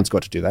manageable. Everyone's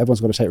got to do that.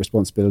 Everyone's got to take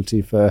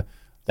responsibility for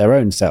their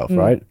own self,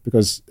 right?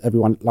 Because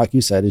everyone, like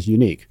you said, is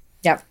unique.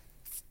 Yeah.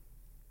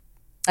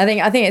 I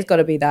think it's got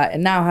to be that. It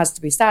now has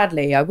to be,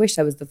 sadly, I wish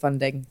there was the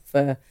funding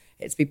for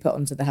it to be put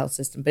onto the health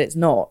system, but it's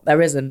not.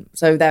 There isn't.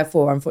 So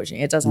therefore,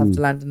 unfortunately, it does have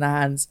to land in their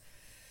hands.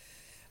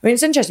 I mean,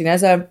 it's interesting.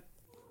 There's a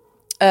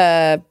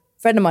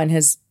friend of mine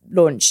has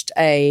launched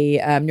a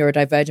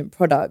neurodivergent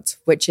product,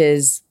 which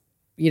is,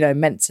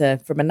 meant to,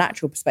 from a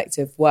natural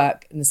perspective,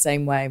 work in the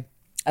same way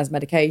as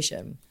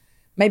medication,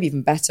 maybe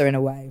even better in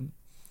a way.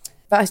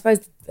 But I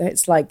suppose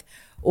it's like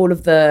all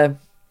of the,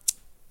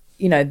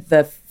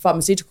 the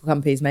pharmaceutical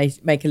companies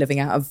make a living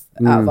out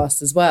of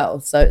us as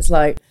well. So it's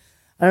like,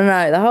 I don't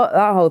know,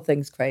 that whole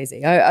thing's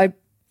crazy.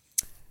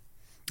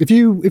 If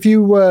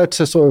you were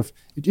to sort of,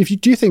 do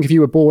you think if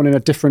you were born in a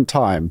different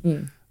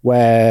time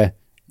where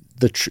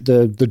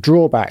the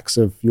drawbacks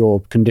of your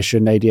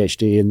condition,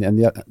 ADHD,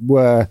 and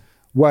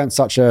weren't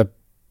such a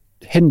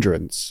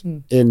hindrance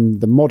in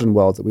the modern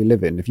world that we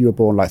live in, if you were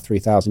born like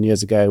 3,000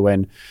 years ago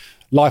when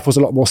life was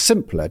a lot more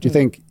simpler, do you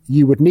think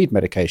you would need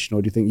medication,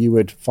 or do you think you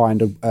would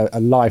find a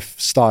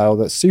lifestyle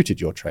that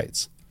suited your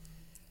traits?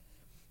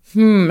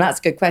 That's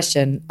a good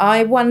question.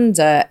 I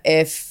wonder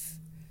if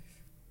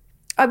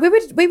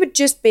We would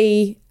just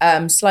be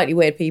slightly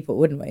weird people,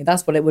 wouldn't we?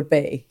 That's what it would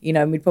be,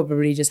 and we'd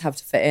probably just have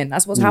to fit in.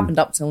 That's what's happened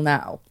up till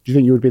now. Do you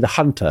think you would be the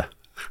hunter?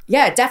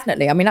 Yeah,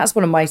 definitely. I mean, that's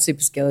one of my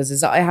super skills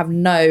is that I have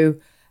no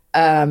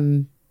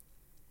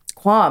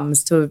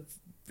qualms to,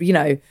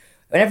 when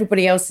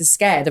everybody else is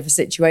scared of a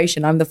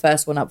situation, I'm the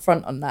first one up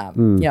front on that.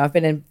 I've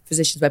been in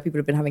positions where people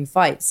have been having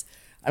fights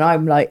and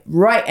I'm like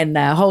right in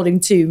there holding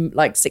two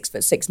like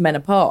 6'6" men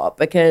apart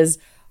because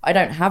I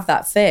don't have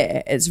that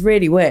fear. It's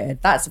really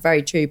weird. That's a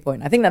very true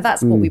point. I think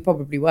that's what we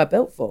probably were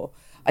built for.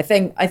 I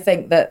think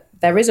that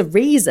there is a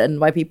reason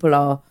why people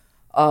are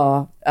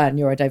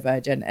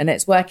neurodivergent, and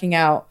it's working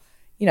out.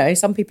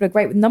 Some people are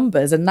great with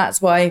numbers, and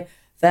that's why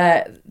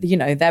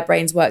their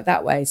brains work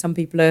that way. Some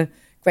people are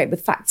great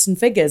with facts and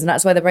figures, and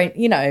that's why their brain,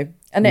 our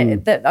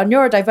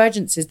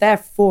neurodivergence is there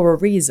for a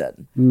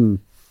reason.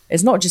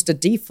 It's not just a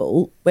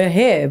default. We're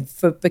here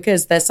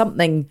because there's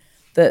something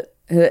that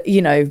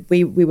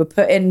we were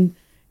put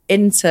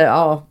into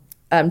our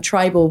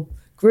tribal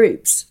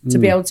groups to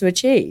be able to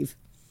achieve.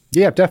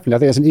 Yeah, definitely. I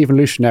think there's an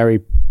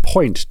evolutionary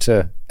point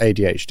to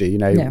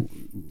ADHD.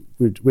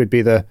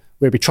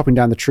 We'd be chopping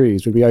down the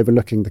trees. We'd be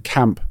overlooking the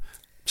camp,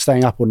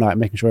 staying up all night,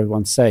 making sure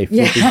everyone's safe.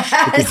 Yeah, we'd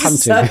be hunting.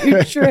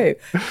 So true.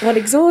 Well,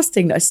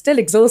 exhausting. No, still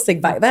exhausting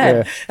back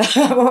then. Yeah.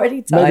 I'm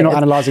already tired. Maybe not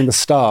analysing the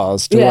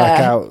stars to work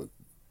out,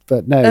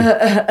 but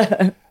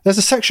no. There's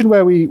a section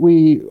where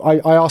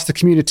I asked the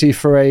community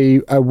for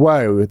a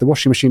woe, the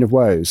washing machine of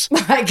woes.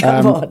 Right,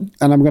 come on.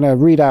 And I'm going to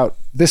read out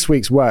this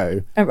week's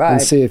woe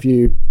and see if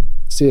you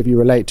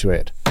relate to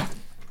it.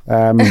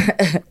 And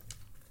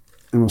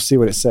we'll see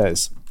what it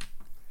says.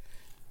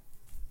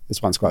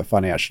 This one's quite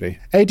funny, actually.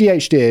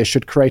 ADHD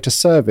should create a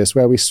service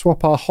where we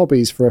swap our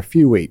hobbies for a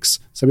few weeks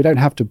so we don't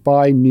have to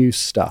buy new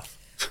stuff.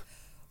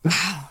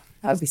 Wow,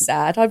 that would be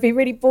sad. I'd be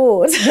really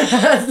bored.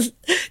 Are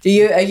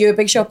you a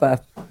big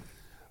shopper?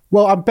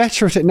 Well, I'm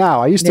better at it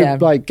now. I used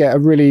to get a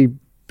really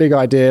big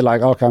idea,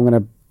 like, okay, I'm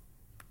going to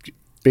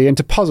be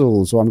into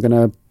puzzles, or I'm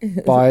going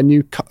to buy a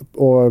new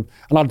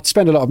and I'd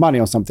spend a lot of money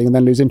on something and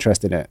then lose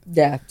interest in it.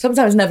 Yeah,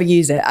 sometimes never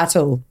use it at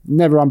all.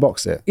 Never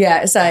unbox it.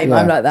 Yeah, same. Yeah.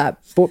 I'm like that.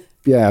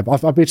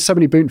 I've been to so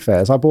many boot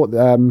fairs. I bought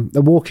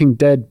the Walking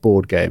Dead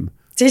board game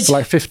for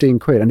like 15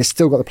 quid, and it's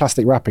still got the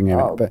plastic wrapping in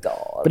it.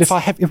 But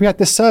if we had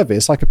this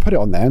service, I could put it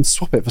on there and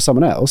swap it for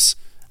someone else,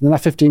 and then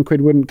that 15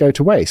 quid wouldn't go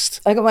to waste.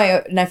 I got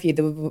my nephew,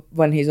 the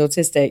one who's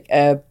autistic,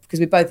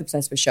 because we're both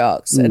obsessed with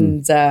sharks,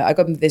 and I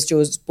got him this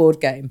Jaws board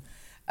game.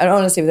 And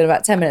honestly, within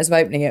about 10 minutes of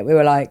opening it, we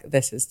were like,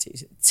 this is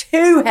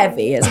too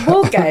heavy. It's a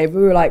board game.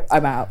 We were like,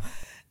 I'm out.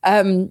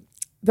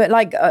 But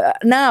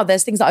now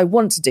there's things that I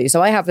want to do.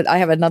 So I have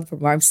another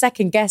problem where I'm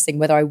second guessing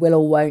whether I will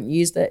or won't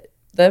use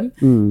them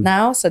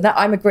now. So that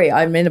I agree.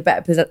 I'm in a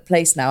better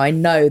place now. I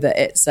know that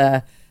it's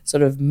a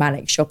sort of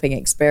manic shopping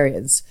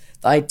experience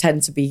that I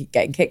tend to be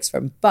getting kicks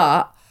from.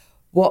 But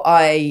what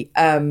I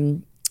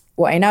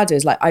now do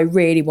is I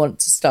really want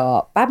to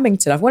start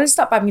badminton. I've wanted to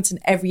start badminton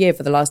every year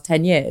for the last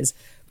 10 years.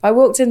 I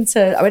went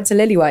to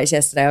Lillywhite's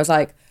yesterday. I was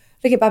like,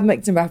 look at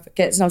badminton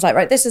rackets. And I was like,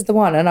 right, this is the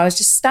one. And I was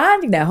just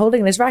standing there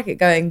holding this racket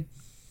going,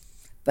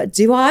 but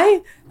do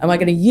I? Am I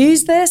going to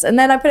use this? And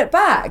then I put it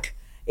back.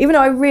 Even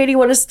though I really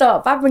want to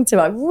start badminton,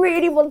 I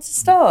really want to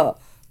start.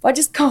 But I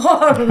just can't.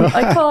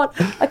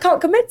 I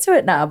can't commit to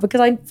it now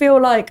because I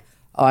feel like,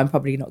 I'm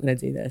probably not going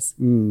to do this.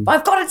 But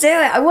I've got to do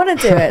it. I want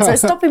to do it. So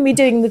it's stopping me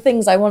doing the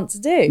things I want to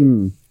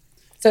do.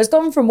 So it's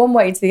gone from one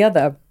way to the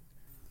other.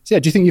 So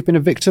do you think you've been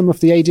a victim of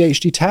the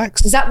ADHD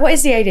tax? What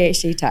is the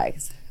ADHD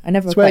tax? I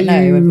never quite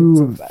know when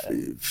people talk about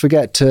it.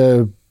 Forget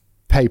to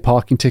pay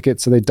parking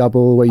tickets so they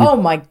double. Oh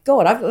my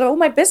God, all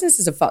my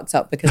businesses are fucked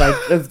up because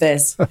of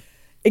this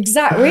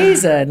exact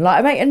reason.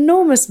 I make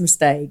enormous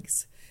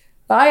mistakes.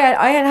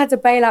 I had to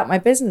bail out my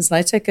business and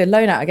I took a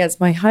loan out against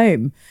my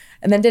home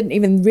and then didn't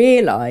even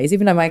realise,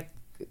 even though my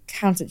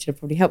accountant should have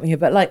probably helped me here,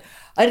 but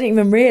I didn't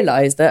even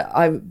realise that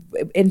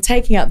in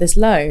taking out this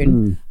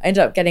loan, I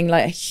ended up getting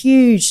a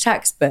huge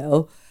tax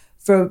bill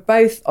for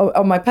both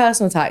on my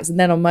personal tax and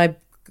then on my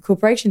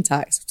corporation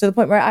tax, to the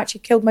point where it actually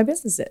killed my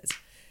businesses.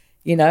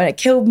 And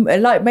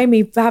it made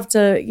me have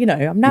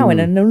to, I'm now in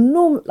an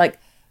enormous,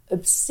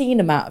 obscene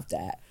amount of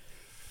debt.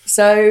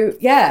 So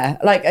yeah,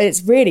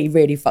 it's really,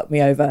 really fucked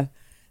me over.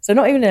 So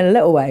not even in a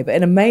little way, but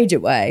in a major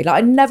way.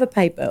 I never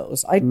pay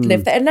bills. I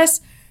live there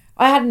unless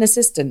I had an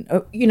assistant.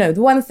 The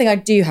one thing I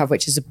do have,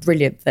 which is a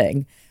brilliant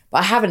thing, but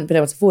I haven't been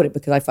able to afford it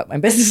because I fucked my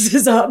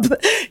businesses up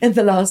in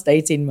the last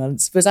 18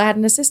 months, was I had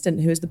an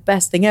assistant who was the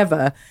best thing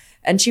ever.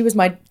 And she was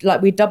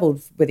we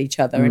doubled with each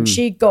other and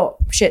she got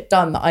shit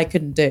done that I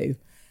couldn't do.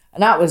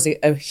 And that was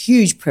a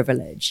huge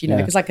privilege,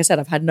 because like I said,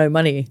 I've had no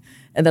money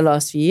in the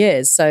last few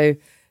years. So,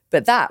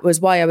 but that was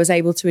why I was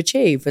able to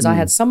achieve, was I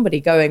had somebody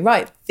going,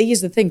 right,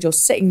 these are the things, you're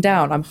sitting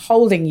down, I'm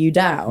holding you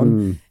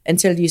down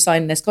until you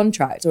sign this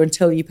contract or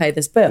until you pay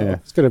this bill. Yeah,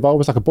 it's good. It's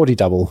almost like a body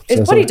double.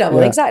 It's body double,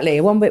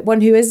 exactly.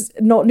 One who is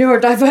not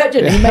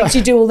neurodivergent, who makes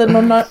you do all the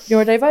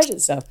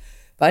non-neurodivergent stuff.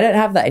 But I don't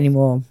have that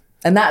anymore.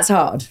 And that's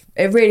hard.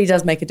 It really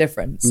does make a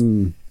difference.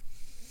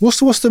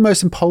 What's the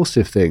most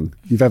impulsive thing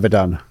you've ever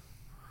done?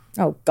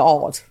 Oh,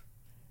 God.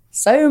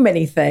 so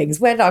many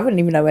things. I wouldn't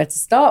even know where to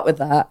start with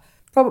that.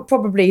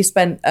 Probably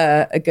spent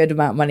a good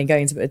amount of money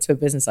going to a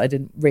business I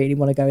didn't really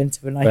want to go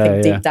into. And I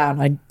think deep down,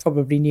 I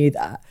probably knew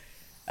that.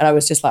 And I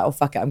was just like, oh,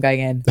 fuck it, I'm going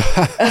in.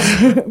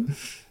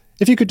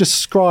 If you could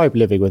describe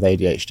living with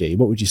ADHD,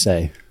 what would you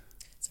say?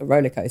 It's a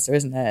roller coaster,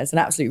 isn't it? It's an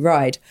absolute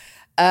ride.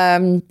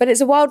 But it's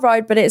a wild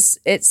ride, but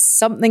it's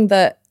something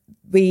that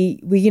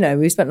we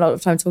spent a lot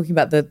of time talking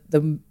about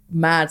the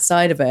mad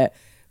side of it.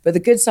 But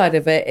the good side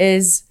of it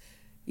is,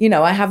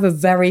 I have a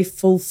very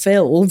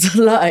fulfilled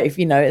life.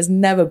 It's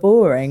never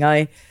boring.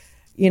 I'm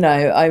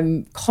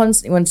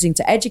constantly wanting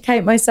to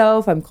educate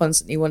myself. I'm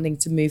constantly wanting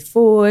to move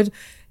forward.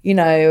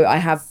 I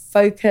have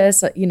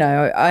focus.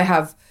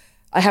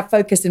 I have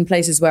focus in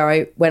places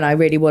when I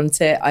really want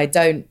it. I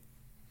don't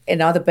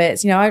in other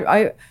bits.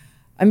 I'm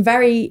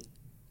very.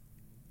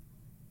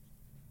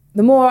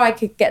 The more I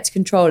could get to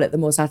control it, the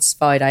more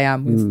satisfied I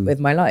am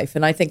with my life.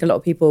 And I think a lot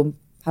of people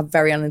have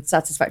very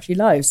unsatisfactory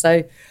lives.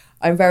 So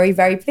I'm very,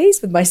 very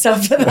pleased with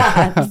myself for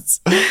that.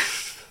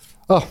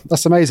 Oh,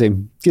 that's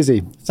amazing.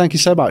 Gizzi, thank you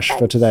so much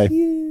for today.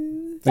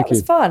 That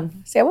was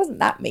fun. See, I wasn't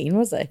that mean,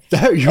 was I?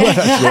 No, you weren't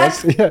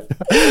actually. Yeah.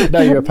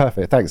 No, you were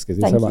perfect. Thanks,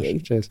 Gizzi, so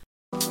much. Cheers.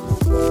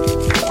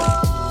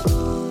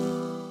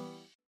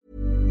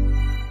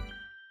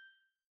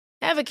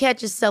 Ever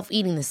catch yourself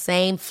eating the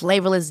same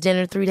flavorless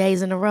dinner 3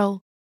 days in a row?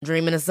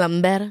 Dreaming of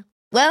something better?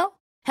 Well,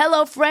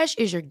 HelloFresh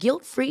is your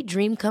guilt-free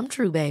dream come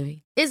true,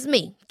 baby. It's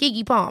me,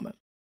 Keke Palmer.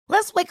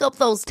 Let's wake up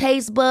those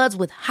taste buds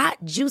with hot,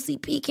 juicy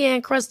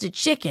pecan-crusted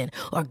chicken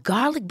or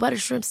garlic butter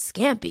shrimp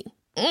scampi.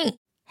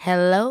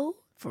 Hello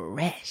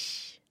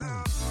Fresh.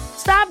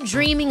 Stop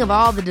dreaming of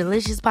all the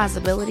delicious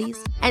possibilities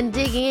and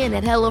dig in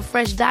at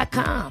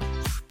HelloFresh.com.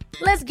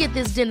 Let's get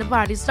this dinner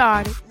party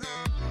started.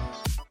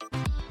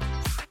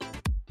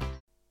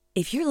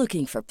 If you're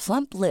looking for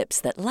plump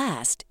lips that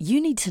last, you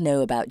need to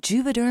know about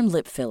Juvederm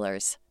lip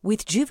fillers.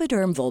 With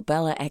Juvederm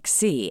Volbella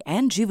XC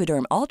and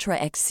Juvederm Ultra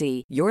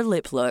XC, your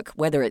lip look,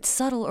 whether it's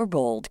subtle or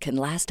bold, can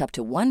last up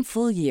to 1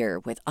 full year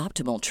with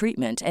optimal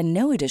treatment and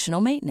no additional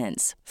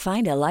maintenance.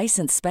 Find a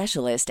licensed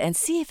specialist and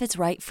see if it's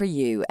right for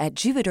you at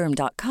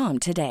Juvederm.com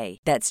today.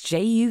 That's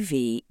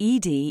JUVEDERM.com.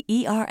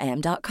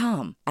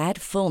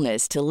 Add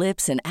fullness to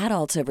lips in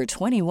adults over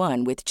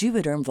 21 with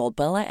Juvederm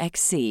Volbella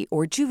XC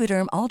or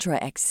Juvederm Ultra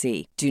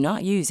XC. Do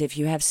not use if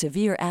you have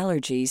severe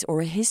allergies or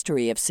a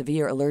history of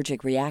severe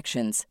allergic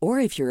reactions, or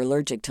if you're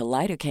allergic to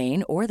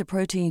lidocaine or the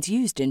proteins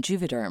used in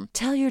Juvederm.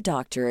 Tell your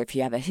doctor if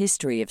you have a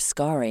history of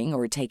scarring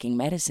or taking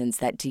medicines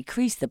that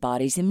decrease the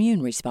body's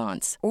immune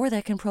response or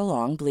that can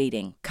prolong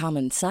bleeding.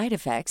 Common side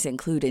effects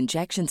include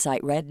injection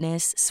site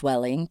redness,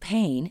 swelling,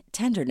 pain,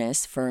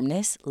 tenderness,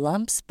 firmness,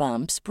 lumps,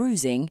 bumps,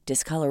 bruising,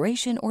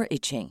 discoloration, or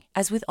itching.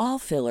 As with all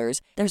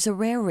fillers, there's a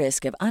rare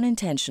risk of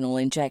unintentional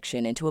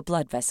injection into a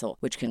blood vessel,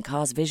 which can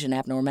cause vision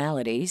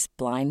abnormalities,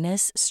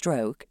 blindness,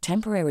 stroke,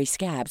 temporary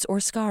scabs,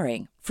 or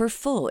scarring. For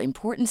full,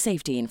 important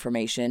safety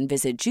information,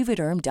 visit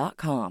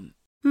Juvederm.com.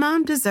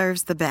 Mom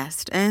deserves the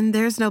best, and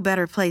there's no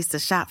better place to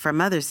shop for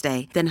Mother's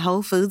Day than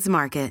Whole Foods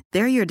Market.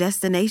 They're your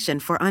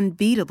destination for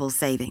unbeatable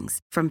savings,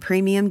 from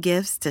premium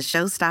gifts to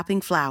show-stopping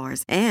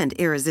flowers and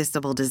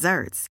irresistible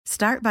desserts.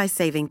 Start by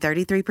saving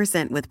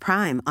 33% with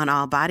Prime on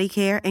all body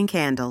care and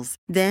candles.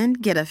 Then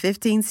get a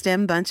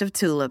 15-stem bunch of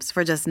tulips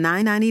for just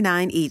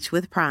 $9.99 each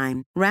with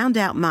Prime. Round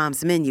out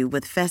Mom's menu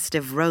with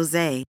festive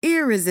rosé,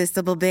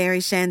 irresistible berry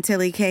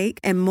chantilly cake,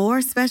 and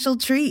more special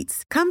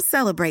treats. Come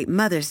celebrate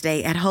Mother's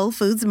Day at Whole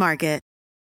Foods Market.